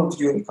for model,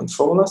 view, and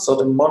controller. So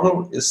the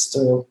model is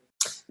the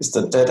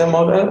data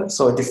model.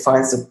 So it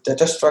defines the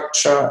data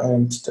structure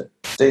and the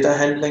data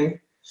handling.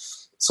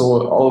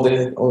 So all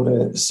the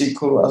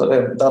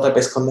SQL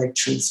database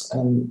connections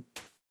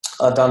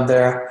are done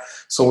there.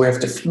 So we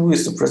have the view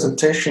is a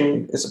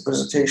presentation.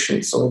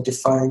 So it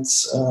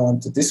defines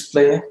the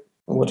display,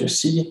 what you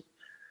see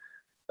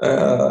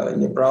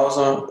in your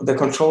browser. The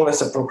control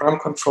is a program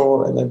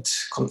control, and it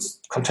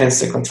contains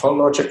the control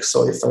logic.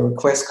 So if a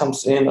request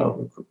comes in,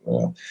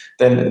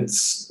 then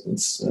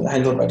it's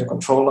handled by the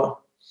controller.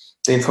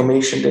 The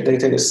information, the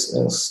data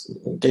is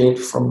gained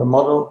from the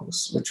model,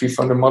 is retrieved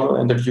from the model,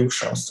 and the view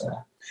shows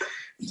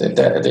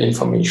the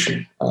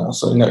information.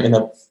 So in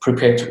a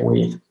prepared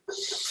way.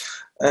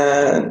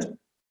 And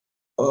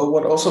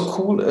what also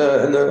cool,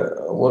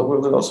 what we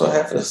will also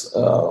have is,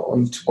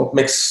 and what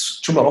makes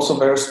Joomla also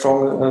very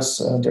strong is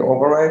the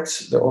override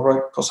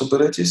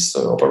possibilities,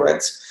 the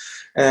overrides,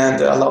 and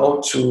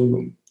allow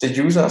to the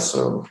user,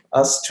 so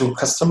us, to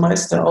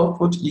customize the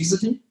output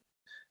easily,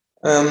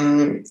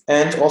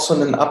 and also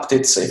in an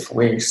update safe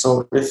way.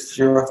 So if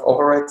you have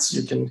overrides,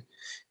 you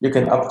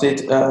can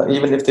update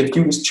even if the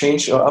view is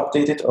changed or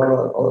updated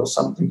or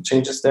something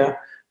changes there.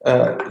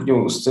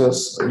 Your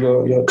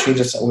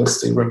changes will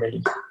still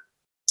remain.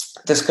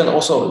 This can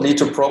also lead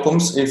to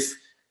problems if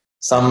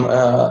some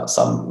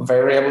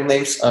variable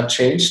names are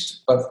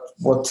changed, but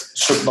what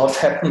should not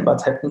happen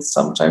but happens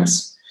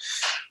sometimes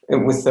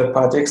with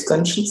third-party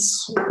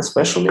extensions,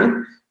 especially.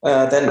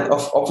 Then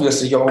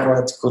obviously your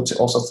override could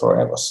also throw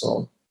errors.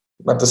 So,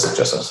 but this is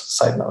just a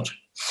side note,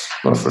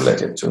 not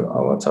related to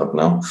our talk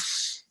now.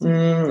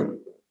 And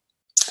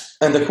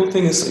the cool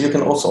thing is you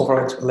can also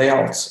override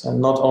layouts, and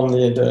not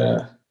only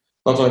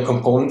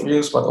component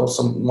views, but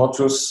also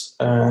modules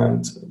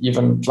and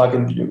even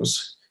plugin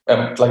views,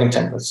 plugin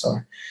templates.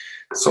 Sorry.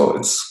 So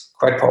it's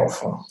quite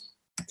powerful.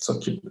 So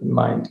keep in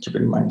mind.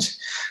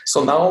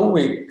 So now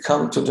we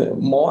come to the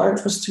more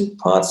interesting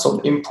parts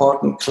of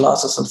important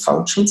classes and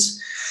functions.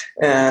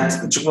 And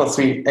Joomla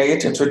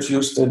 3.8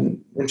 introduced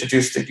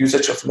the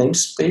usage of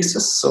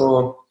namespaces.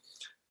 So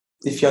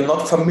if you're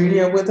not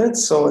familiar with it,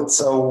 so it's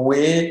a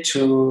way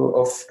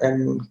of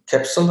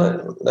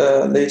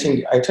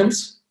encapsulating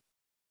items.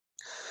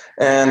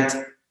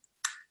 And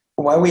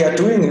why we are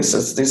doing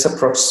this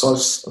approach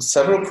solves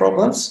several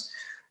problems,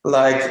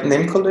 like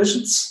name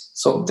collisions.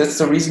 So that's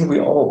the reason we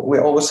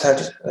always had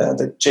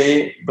the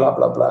J blah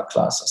blah blah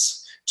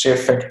classes, J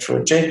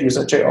factor, J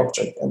user, J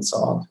object, and so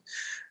on.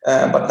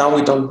 But now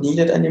we don't need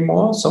it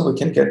anymore, so we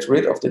can get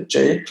rid of the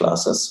J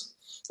classes,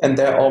 and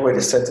they're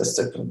already set as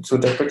to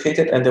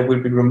deprecated, and they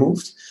will be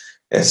removed.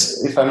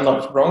 As if I'm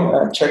not wrong,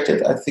 I checked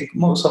it. I think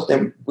most of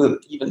them will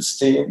even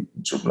stay in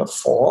Joomla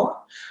 4,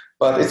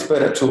 but it's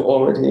better to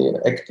already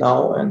act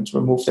now and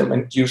remove them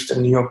and use the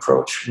new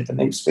approach with the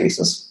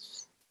namespaces.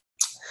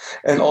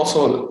 And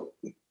also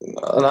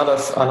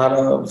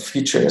another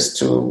feature is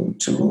to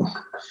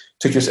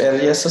use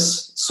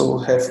aliases, so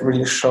have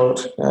really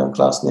short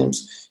class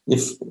names.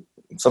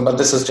 But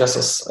this is just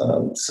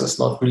this is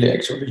not really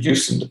actually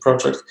used in the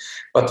project.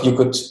 But you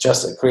could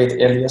just create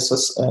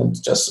aliases and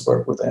just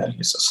work with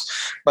aliases.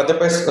 But the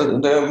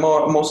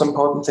most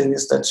important thing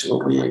is that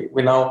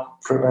we now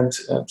prevent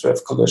to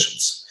have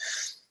collisions.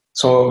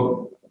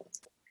 So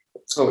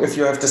if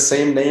you have the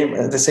same name,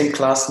 the same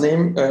class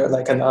name,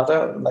 like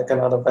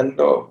another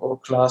vendor or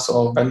class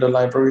or vendor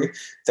library,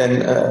 then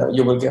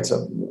you will get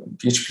a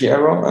PHP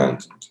error,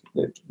 and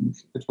it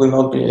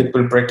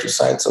will break your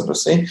site, so to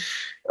say.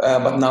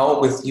 But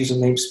now with user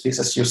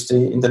namespaces, you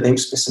stay in the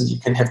namespace and you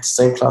can have the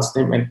same class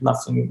name and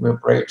nothing will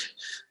break.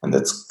 And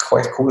that's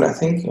quite cool, I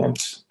think. And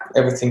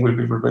everything will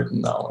be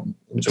rewritten now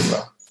in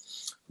Joomla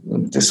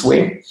this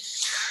way.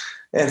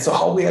 And so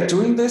how we are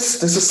doing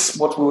this is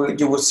what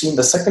you will see in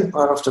the second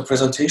part of the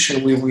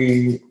presentation. We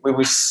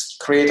will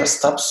create a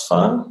stubs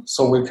file.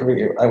 So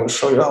I will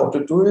show you how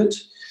to do it.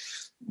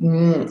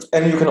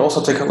 And you can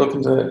also take a look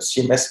in the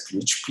CMS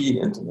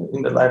PHP and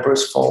in the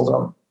libraries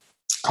folder,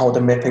 how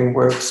the mapping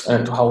works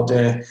and how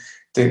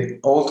the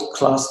old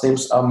class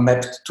names are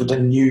mapped to the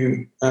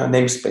new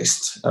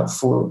namespace,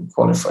 full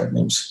qualified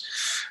names.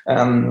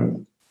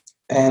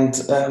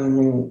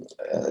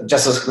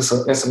 Just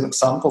as an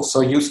example,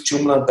 so use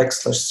Joomla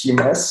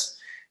 /CMS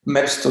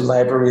maps to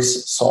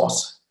libraries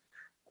source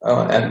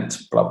and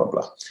blah blah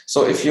blah.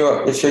 So if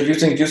you're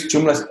using use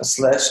Joomla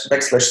 /CMS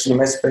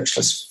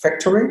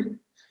 /factory,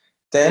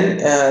 then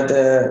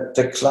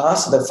the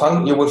class,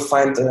 you will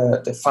find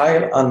the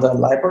file under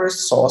libraries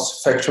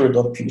source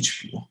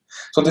factory.php.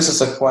 So this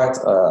is a quite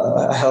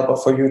a helper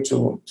for you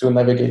to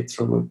navigate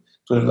through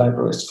to the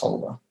libraries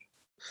folder.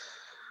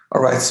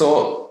 All right,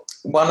 so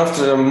one of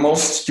the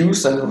most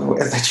used and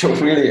that you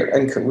really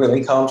will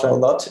encounter a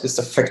lot is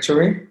the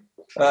factory.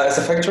 It's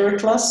a factory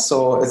class,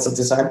 so it's a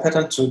design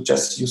pattern to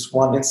just use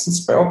one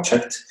instance per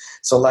object.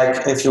 So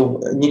like if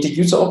you need a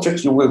user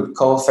object, you will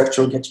call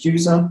factory get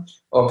user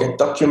or get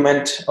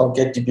document or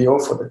get DBO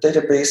for the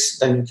database.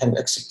 Then you can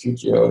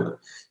execute your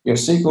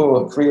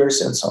SQL queries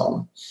and so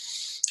on.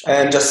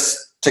 And just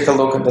take a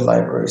look at the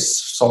libraries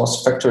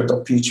source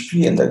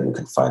factory.php, and then you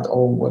can find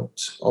all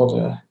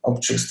the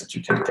objects that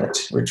you can get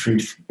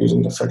retrieved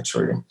using the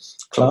factory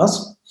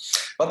class.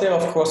 But there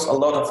are, of course, a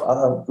lot of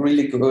other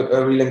really good,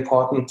 really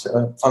important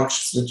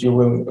functions that you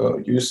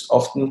will use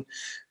often,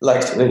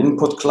 like the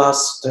input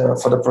class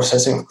for the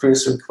processing of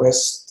queries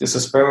requests. This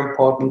is very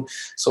important.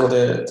 So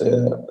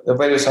the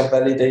values are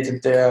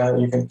validated there,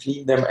 you can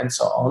clean them and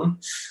so on.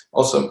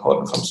 Also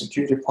important from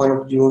security point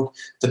of view.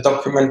 The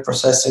document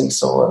processing,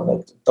 so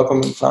like the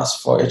document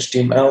class for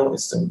HTML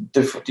is the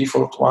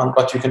default one,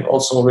 but you can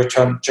also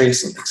return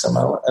JSON,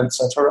 XML,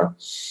 etc.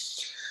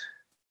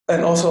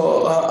 And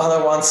also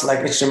other ones like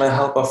HTML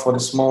helper for the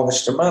small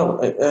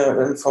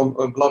HTML from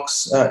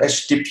blocks.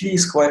 HTTP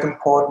is quite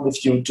important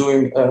if you're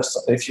doing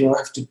if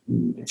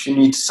you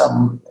need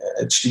some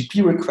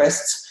HTTP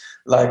requests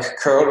like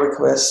curl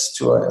requests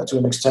to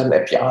an external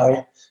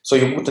API. So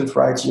you wouldn't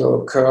write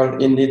your curl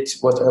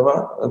init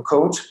whatever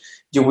code.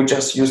 You would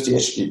just use the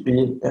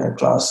HTTP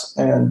class,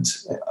 and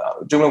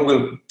Joomla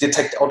will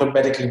detect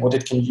automatically what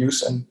it can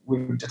use, and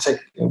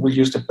will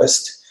use the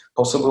best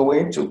possible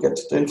way to get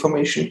the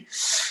information.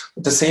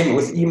 The same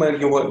with email.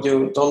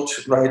 You don't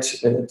write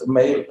the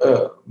mail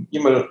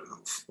email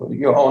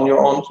you're on your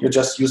own. You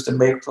just use the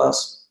mail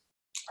class.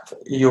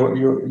 Your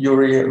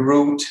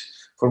route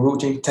for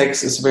routing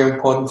text is very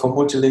important for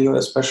multilingual,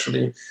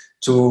 especially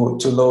to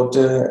load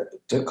the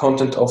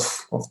content of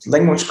the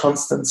language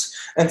constants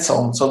and so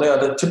on. So they are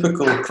the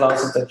typical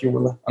classes that you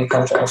will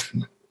encounter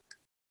often.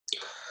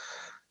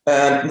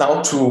 And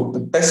now to the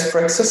best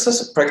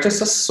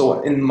practices.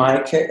 So in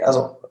my case,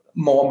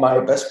 my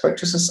best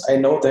practices, I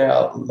know there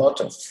are a lot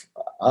of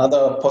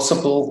other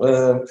possible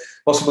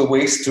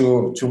ways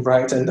to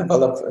write and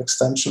develop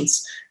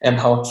extensions and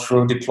how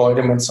to deploy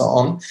them and so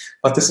on.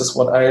 But this is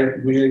what I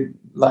really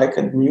like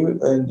and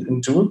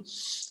do.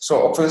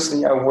 So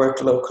obviously I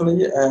work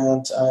locally,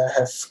 and I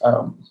have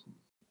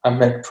a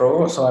Mac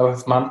Pro, so I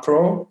have Man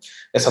Pro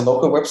as a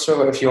local web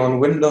server. If you're on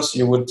Windows,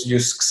 you would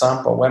use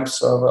XAMPP or web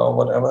server or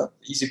whatever.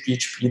 Easy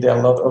PHP, there are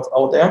a lot of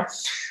out there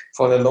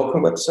for the local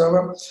web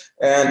server.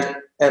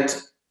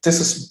 And this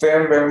is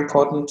very, very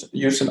important to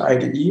use an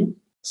IDE.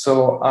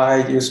 So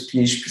I use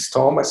PHP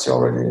Storm, as you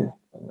already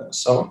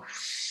saw.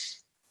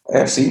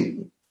 See.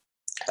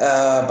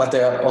 But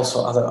there are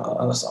also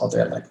others out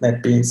there like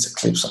NetBeans,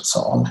 Eclipse, and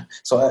so on.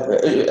 So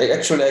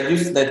I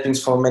used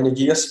NetBeans for many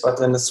years, but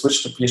then I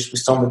switched to PHP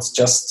Storm.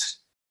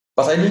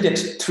 But I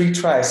needed 3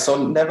 tries,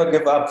 so never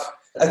give up.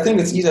 I think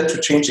it's easier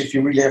to change if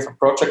you really have a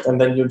project,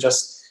 and then you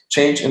just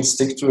change and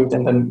stick to it,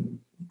 and then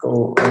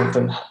go and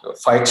then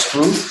fight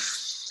through.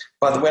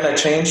 But when I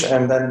changed,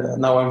 and then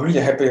now I'm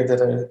really happy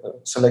that I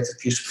selected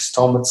PHP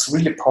Storm. It's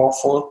really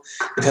powerful.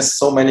 It has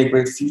so many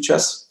great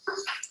features.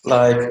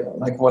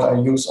 Like what I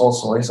use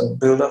also is a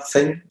builder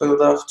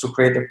to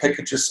create the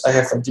packages. I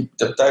have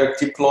the direct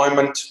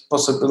deployment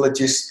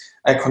possibilities.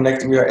 I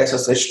connect via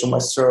SSH to my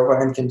server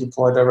and can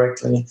deploy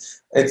directly.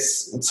 It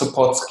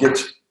supports Git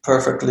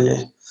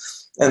perfectly,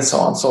 and so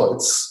on. So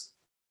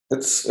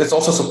it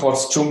also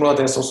supports Joomla.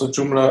 There's also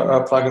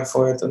Joomla plugin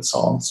for it, and so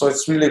on. So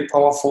it's really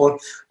powerful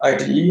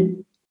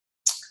IDE.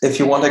 If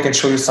you want, I can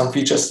show you some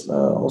features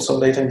also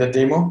later in the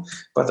demo,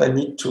 but I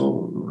need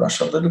to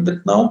rush a little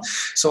bit now.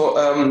 So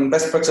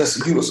best practice,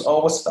 use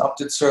always the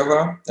update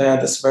server.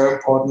 That's very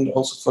important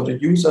also for the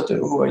user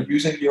who are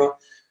using your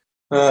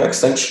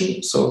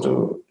extension.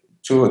 So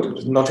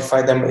to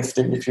notify them if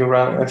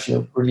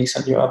you release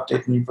a new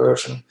update, new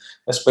version,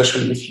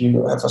 especially if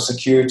you have a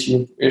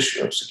security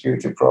issue,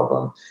 security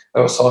problem,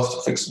 or solve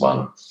to fix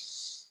one.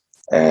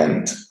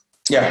 And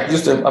yeah,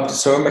 use the update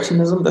server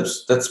mechanism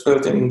that's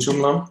built in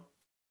Joomla.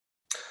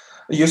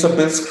 Use a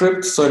build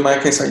script. So in my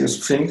case, I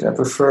use Flink. I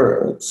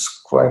prefer it's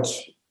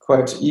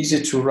quite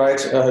easy to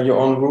write your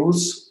own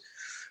rules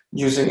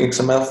using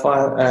XML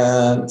file,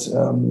 and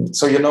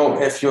so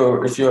if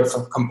you have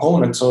a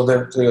component, so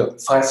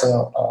the files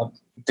are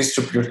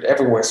distributed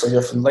everywhere. So you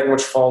have a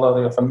language folder,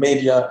 you have a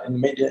media. In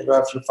media, you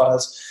have your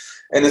files,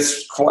 and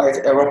it's quite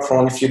error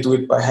prone if you do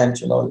it by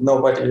hand.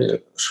 Nobody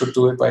should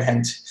do it by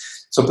hand.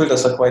 So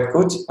builders are quite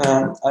good.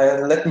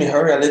 Let me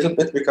hurry a little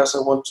bit because I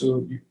want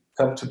to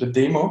come to the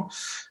demo.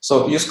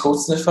 So use code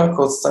sniffer,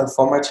 code style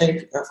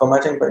formatting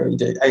by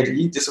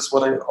IDE. This is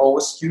what I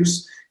always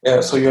use.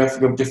 So you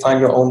define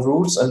your own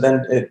rules, and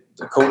then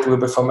the code will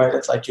be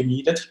formatted like you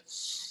need it.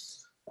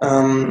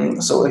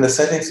 So in the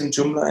settings in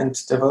Joomla and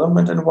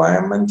development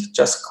environment,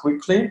 just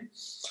quickly.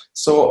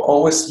 So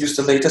always use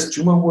the latest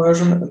Joomla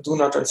version. Do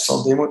not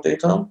install demo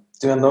data.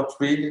 They are not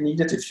really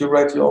needed if you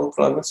write your own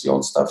plugins, your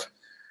own stuff.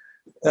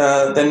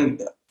 Then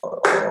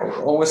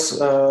always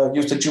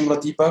use the Joomla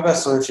debugger.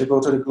 So if you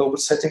go to the global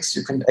settings,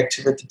 you can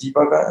activate the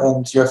debugger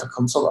and you have a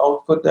console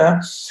output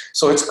there.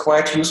 So it's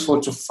quite useful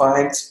to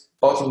find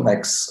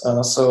bottlenecks.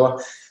 So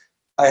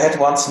I had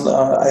once,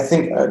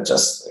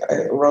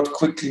 I wrote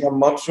quickly a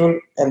module,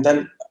 and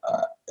then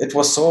it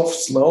was so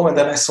slow, and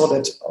then I saw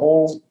that,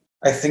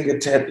 I think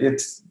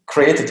it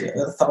created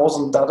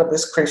 1,000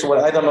 database crashes.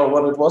 Well, I don't know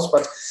what it was,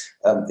 but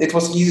it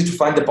was easy to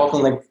find the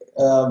bottleneck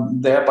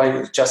there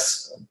by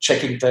just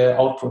checking the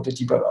output, the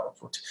debug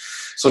output.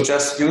 So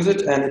just use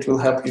it, and it will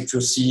help you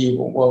to see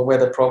where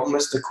the problem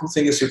is. The cool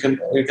thing is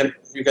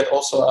you get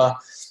also a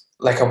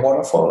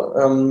waterfall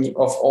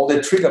of all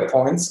the trigger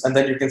points, and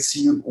then you can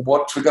see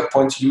what trigger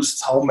point used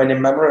how many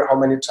memory, how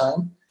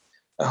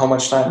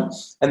much time,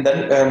 and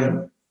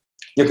then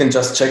you can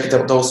just check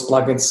those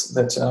plugins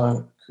that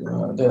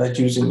they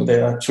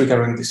are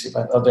triggering this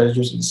event, or they're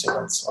using these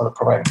events, or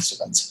providing these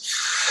events.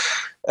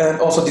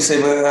 And also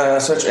disable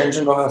search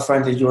engine or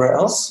friendly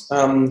URLs,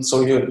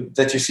 so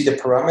that you see the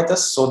parameters,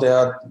 so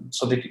that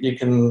you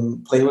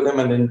can play with them,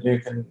 and then you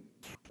can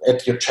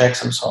add your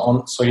checks and so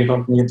on. So you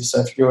don't need to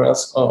set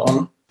URLs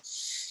on.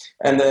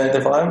 And the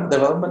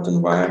development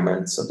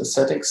environment, so the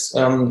settings.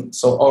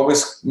 So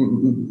always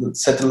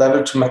set the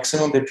level to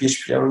maximum, the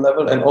PHP error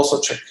level, and also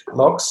check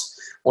logs.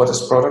 What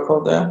is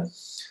protocol there?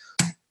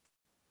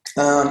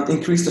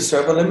 Increase the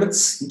server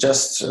limits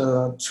just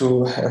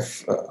to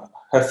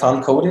have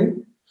fun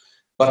coding.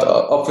 But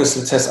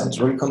obviously test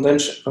under real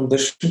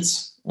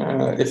conditions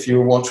if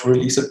you want to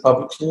release it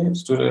publicly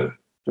to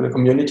the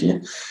community.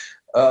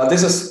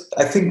 This is,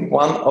 I think,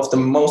 one of the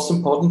most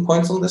important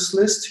points on this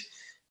list.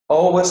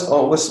 Always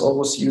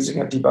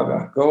using a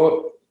debugger.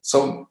 Go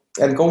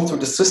through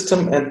the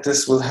system, and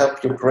this will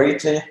help you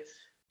greatly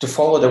to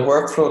follow the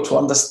workflow, to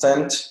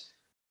understand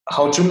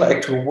how Joomla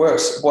actually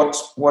works, what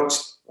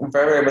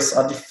variables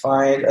are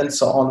defined, and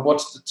so on, what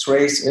the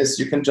trace is.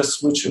 You can just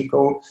switch and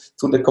go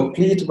to the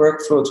complete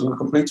workflow, to the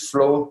complete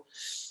flow,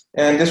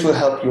 and this will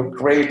help you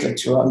greatly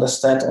to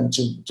understand and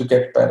to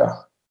get better.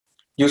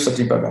 Use the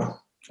debugger,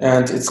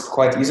 and it's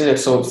quite easy.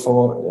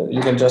 So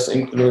you can just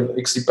include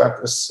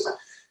Xdebug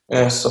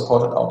as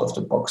supported out of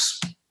the box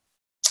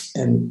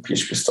in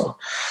PHP Store,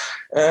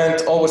 and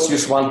always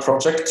use one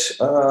project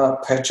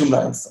per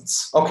Joomla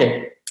instance.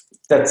 Okay,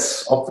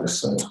 that's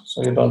obvious,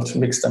 so you don't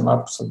mix them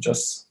up. So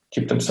just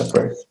keep them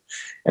separate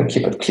and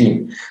keep it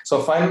clean. So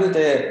finally,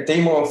 the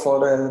demo for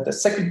the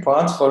second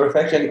part for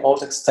refactoring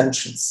old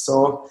extensions.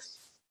 So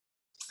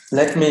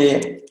let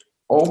me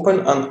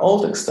open an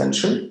old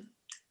extension.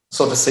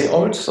 So to say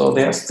old, so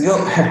they are still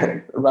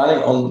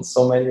running on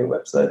so many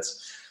websites.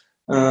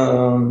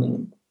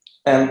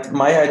 And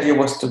my idea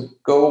was to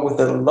go with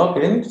a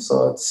login.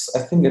 So I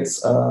think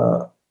it's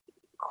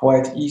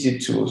quite easy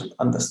to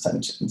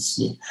understand and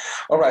see.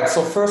 All right,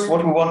 so first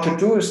what we want to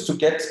do is to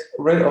get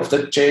rid of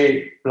the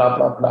J blah,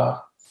 blah,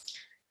 blah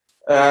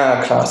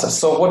classes.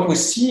 So what we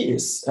see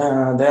is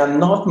they are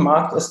not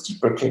marked as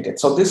deprecated.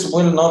 So this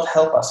will not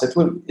help us.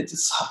 It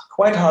is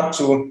quite hard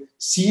to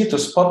see, to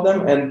spot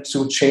them, and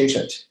to change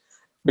it,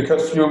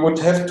 because you would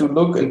have to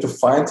look and to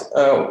find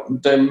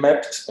the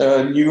mapped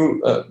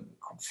new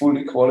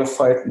fully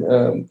qualified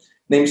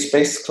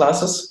namespace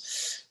classes.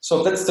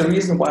 So that's the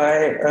reason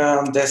why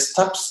the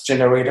stubs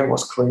generator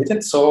was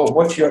created. So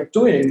what you're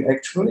doing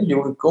actually, you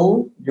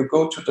go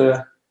to the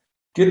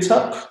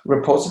GitHub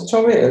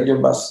repository.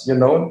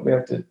 We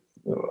have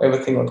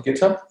everything on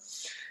GitHub,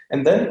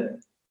 and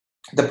then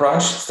the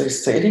branch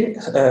staging,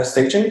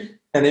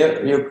 and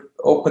you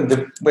open the.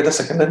 Wait a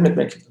second, let me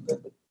make it a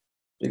little bit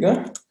bigger.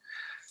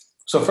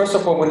 So first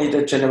of all, we need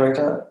a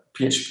generator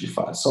PHP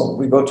file. So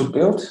we go to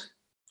build,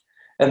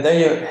 and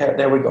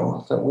there we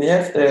go. So we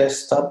have the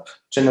stub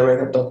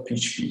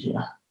generator.php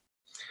here.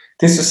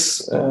 This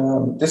is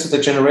the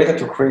generator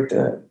to create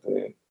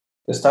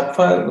the stub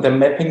file, the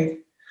mapping,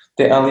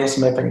 the alias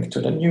mapping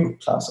to the new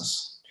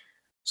classes.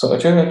 So a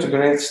generator to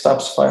create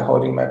stubs file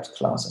holding mapped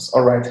classes.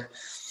 All right.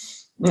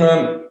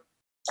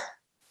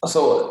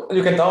 So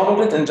you can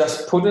download it and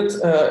just put it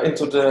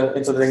into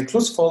the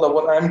includes folder.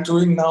 What I'm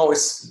doing now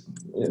is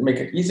make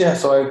it easier.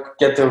 So I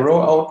get the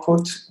raw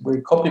output,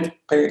 we copy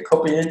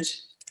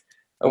it,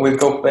 and we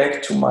go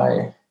back to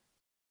my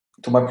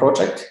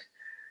project.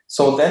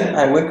 So then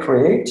I will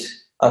create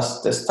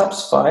the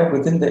stubs file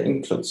within the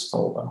includes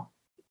folder.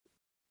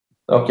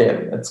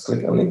 Okay, let's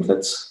click on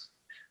includes.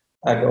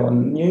 I go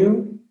on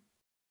new.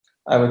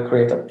 I will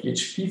create a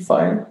PHP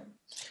file.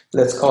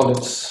 Let's call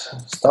it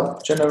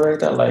stub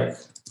generator, like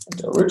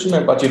the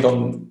original, but you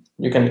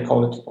can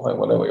call it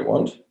whatever you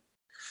want.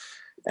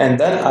 And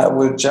then I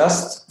will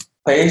just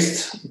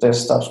paste the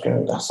stub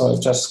generator. So I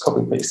just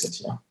copy paste it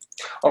here.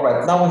 All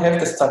right, now we have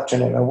the stub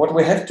generator. What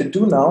we have to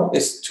do now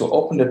is to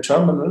open the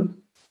terminal.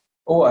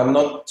 Oh, I'm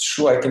not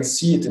sure I can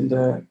see it in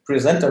the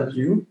presenter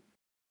view.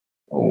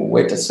 Oh,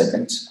 wait a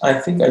second. I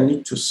think I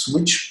need to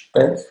switch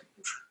back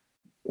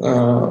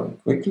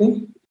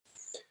quickly.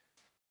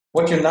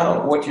 What you're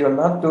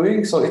not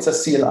doing, so it's a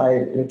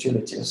CLI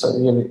utility, so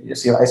a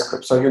CLI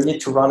script. So you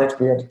need to run it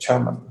via the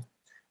terminal.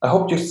 I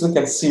hope you still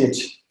can see it.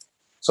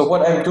 So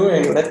what I'm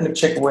doing, let me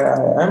check where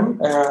I am.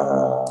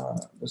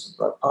 This is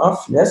the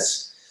path,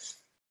 yes.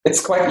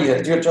 It's quite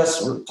easy. You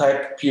just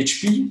type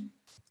PHP,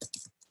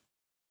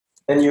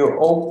 then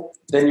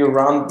you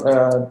run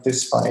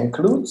this file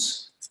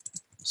includes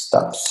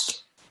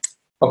stubs.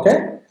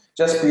 Okay,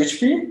 just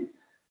PHP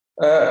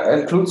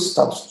includes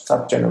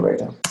stub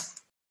generator.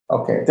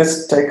 Okay,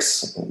 this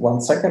takes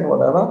 1 second,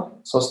 whatever.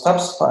 So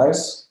stubs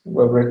files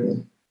were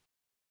written.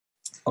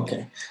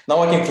 Okay, now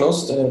I can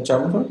close the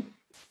terminal.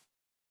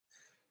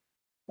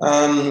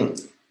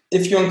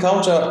 If you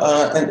encounter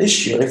an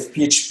issue, if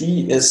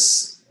PHP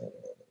is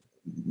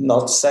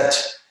not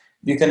set,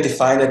 you can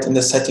define it in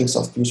the settings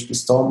of PHP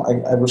Storm.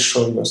 I will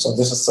show you. So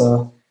this is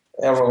a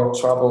error,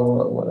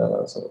 trouble, or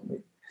whatever.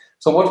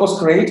 So what was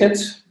created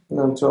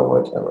to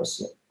avoid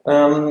errors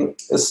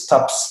is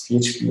stubs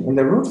PHP. In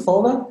the root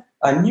folder,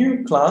 a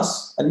new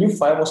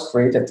file was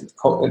created.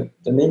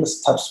 The name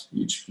is stubs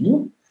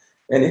PHP,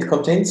 and it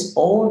contains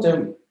all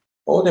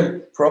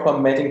the proper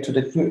mapping to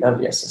the new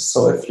aliases.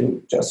 So if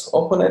you just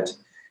open it,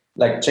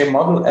 like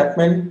JModel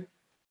admin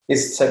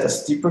is set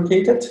as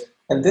deprecated,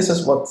 and this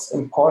is what's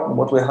important,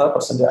 what will help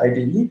us in the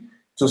IDE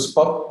to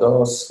spot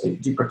those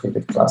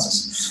deprecated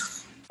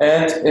classes.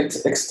 And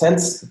it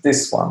extends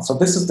this one. So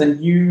this is the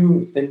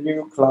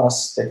new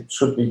class that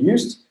should be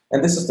used,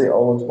 and this is the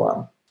old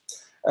one.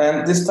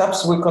 And these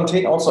stubs will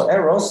contain also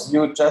errors.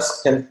 You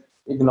just can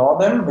ignore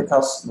them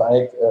because,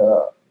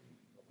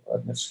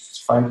 let's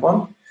just find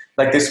one.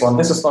 Like this one.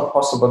 This is not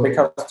possible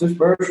because this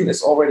version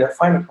is already a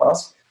final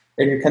class,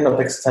 and you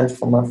cannot extend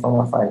from a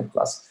final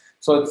class.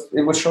 So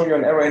it will show you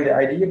an error in the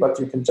IDE, but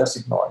you can just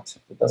ignore it.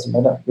 It doesn't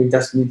matter. We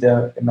just need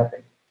the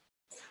mapping.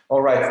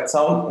 All right.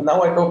 So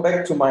now I go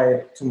back to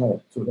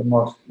the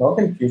mod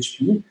login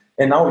PHP,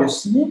 and now you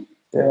see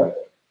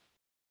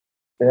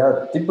they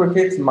are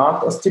deprecated,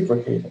 marked as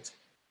deprecated.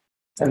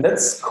 And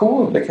that's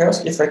cool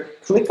because if I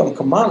click on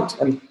command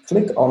and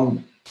click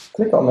on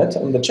it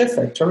on the J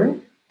factory,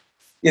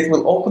 it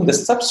will open the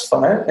stubs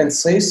file and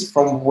says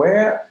from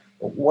where,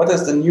 what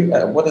is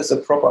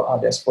the proper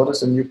alias, what is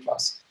the new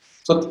class.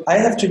 So I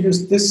have to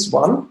use this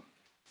one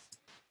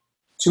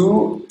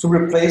to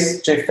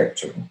replace J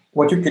factory.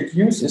 What you could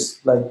use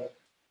is like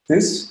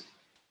this,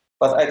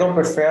 but I don't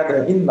prefer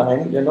the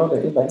inline, the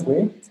inline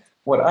way.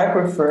 What I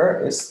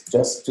prefer is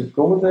just to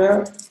go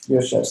there,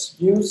 you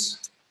just use.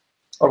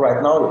 All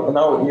right,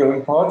 now you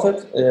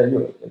imported,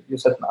 you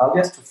set an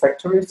alias to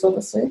factory, so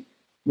to say.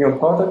 You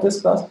imported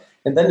this class,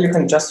 and then you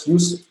can just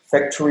use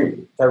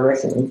factory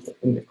directly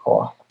in the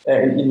core,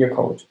 in your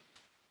code.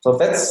 So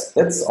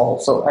that's all.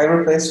 So I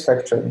replace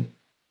factory.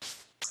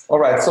 All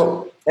right,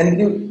 so, and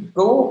you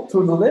go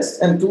through the list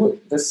and do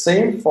the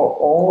same for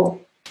all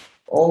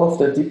of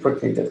the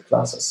deprecated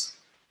classes.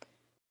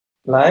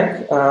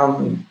 like,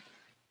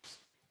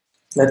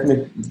 let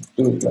me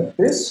do it like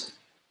this,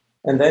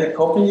 and then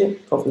copy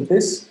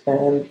this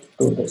and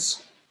do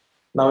this.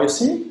 Now you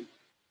see,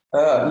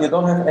 you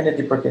don't have any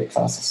duplicate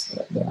classes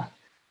there.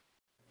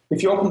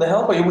 If you open the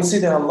helper, you will see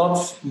there are a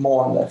lot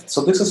more left.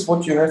 So this is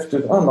what you have to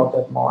do. Oh, not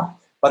that more.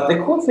 But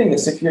the cool thing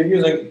is, if you're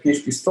using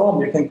PHP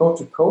Storm, you can go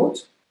to code,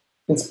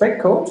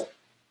 inspect code,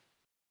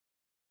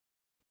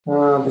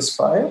 this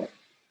file,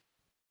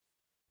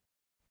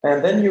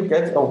 and then you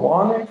get a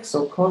warning.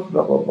 So code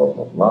blah blah blah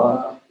blah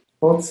blah.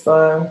 Code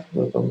style,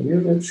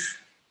 usage.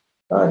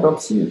 I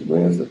don't see it.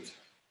 Where is it?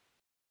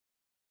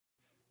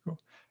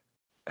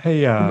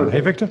 Hey,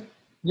 Victor.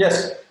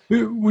 Yes.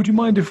 Would you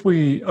mind if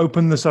we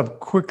open this up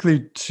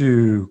quickly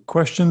to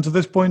questions at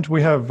this point?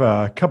 We have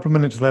a couple of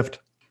minutes left.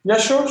 Yeah,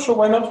 sure,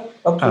 why not?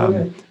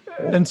 Absolutely.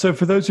 And so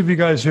for those of you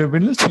guys who have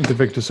been listening to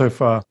Victor so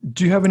far,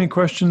 do you have any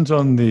questions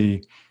on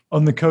the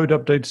code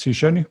updates he's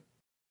shown you?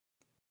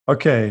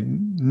 Okay,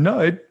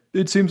 no,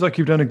 it seems like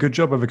you've done a good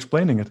job of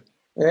explaining it.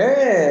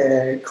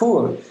 Yeah,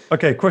 cool.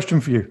 Okay, question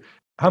for you.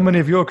 How many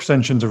of your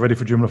extensions are ready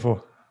for Joomla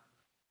 4?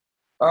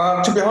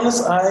 To be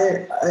honest,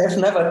 I have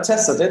never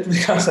tested it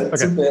because I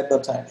simply had no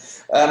time.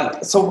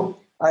 So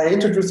I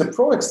introduced the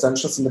Pro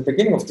extensions in the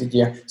beginning of the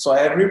year, so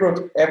I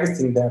rewrote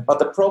everything there. But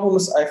the problem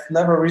is I've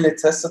never really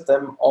tested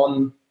them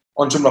on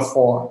Joomla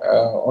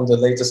 4, on the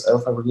latest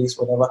alpha release,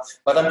 whatever.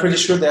 But I'm pretty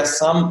sure there are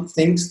some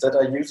things that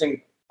are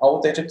using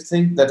outdated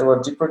things that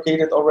were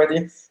deprecated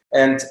already,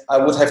 and I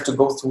would have to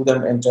go through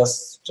them and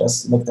just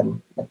make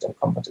them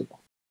compatible.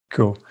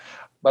 Cool.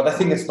 But I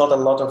think it's not a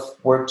lot of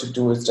work to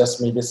do. It's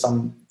just maybe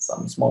some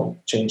small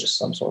changes,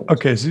 some sort.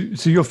 Okay,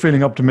 so you're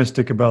feeling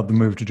optimistic about the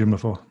move to Joomla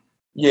 4?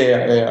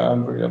 Yeah,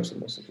 I'm pretty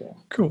optimistic, yeah.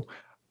 Cool.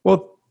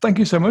 Well, thank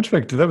you so much,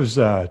 Victor. That was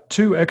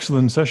 2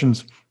 excellent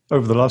sessions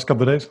over the last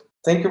couple of days.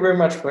 Thank you very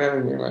much for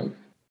having me, man.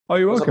 Oh,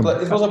 you're welcome.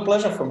 It was a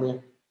pleasure for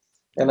me.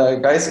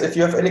 And guys, if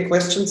you have any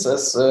questions,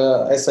 as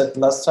I said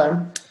last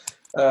time,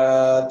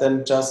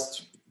 then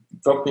just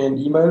drop me an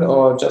email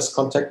or just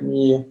contact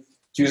me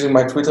using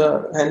my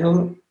Twitter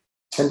handler,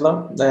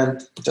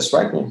 and just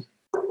write me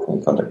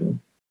and contact me.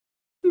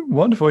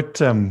 Wonderful.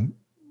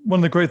 One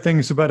of the great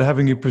things about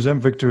having you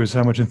present, Victor, is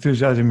how much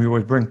enthusiasm you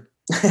always bring.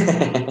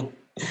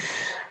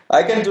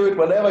 I can do it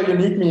whenever you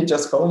need me.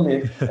 Just call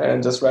me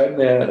and just write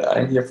me.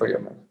 I'm here for you,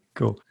 man.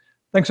 Cool.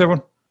 Thanks,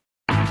 everyone.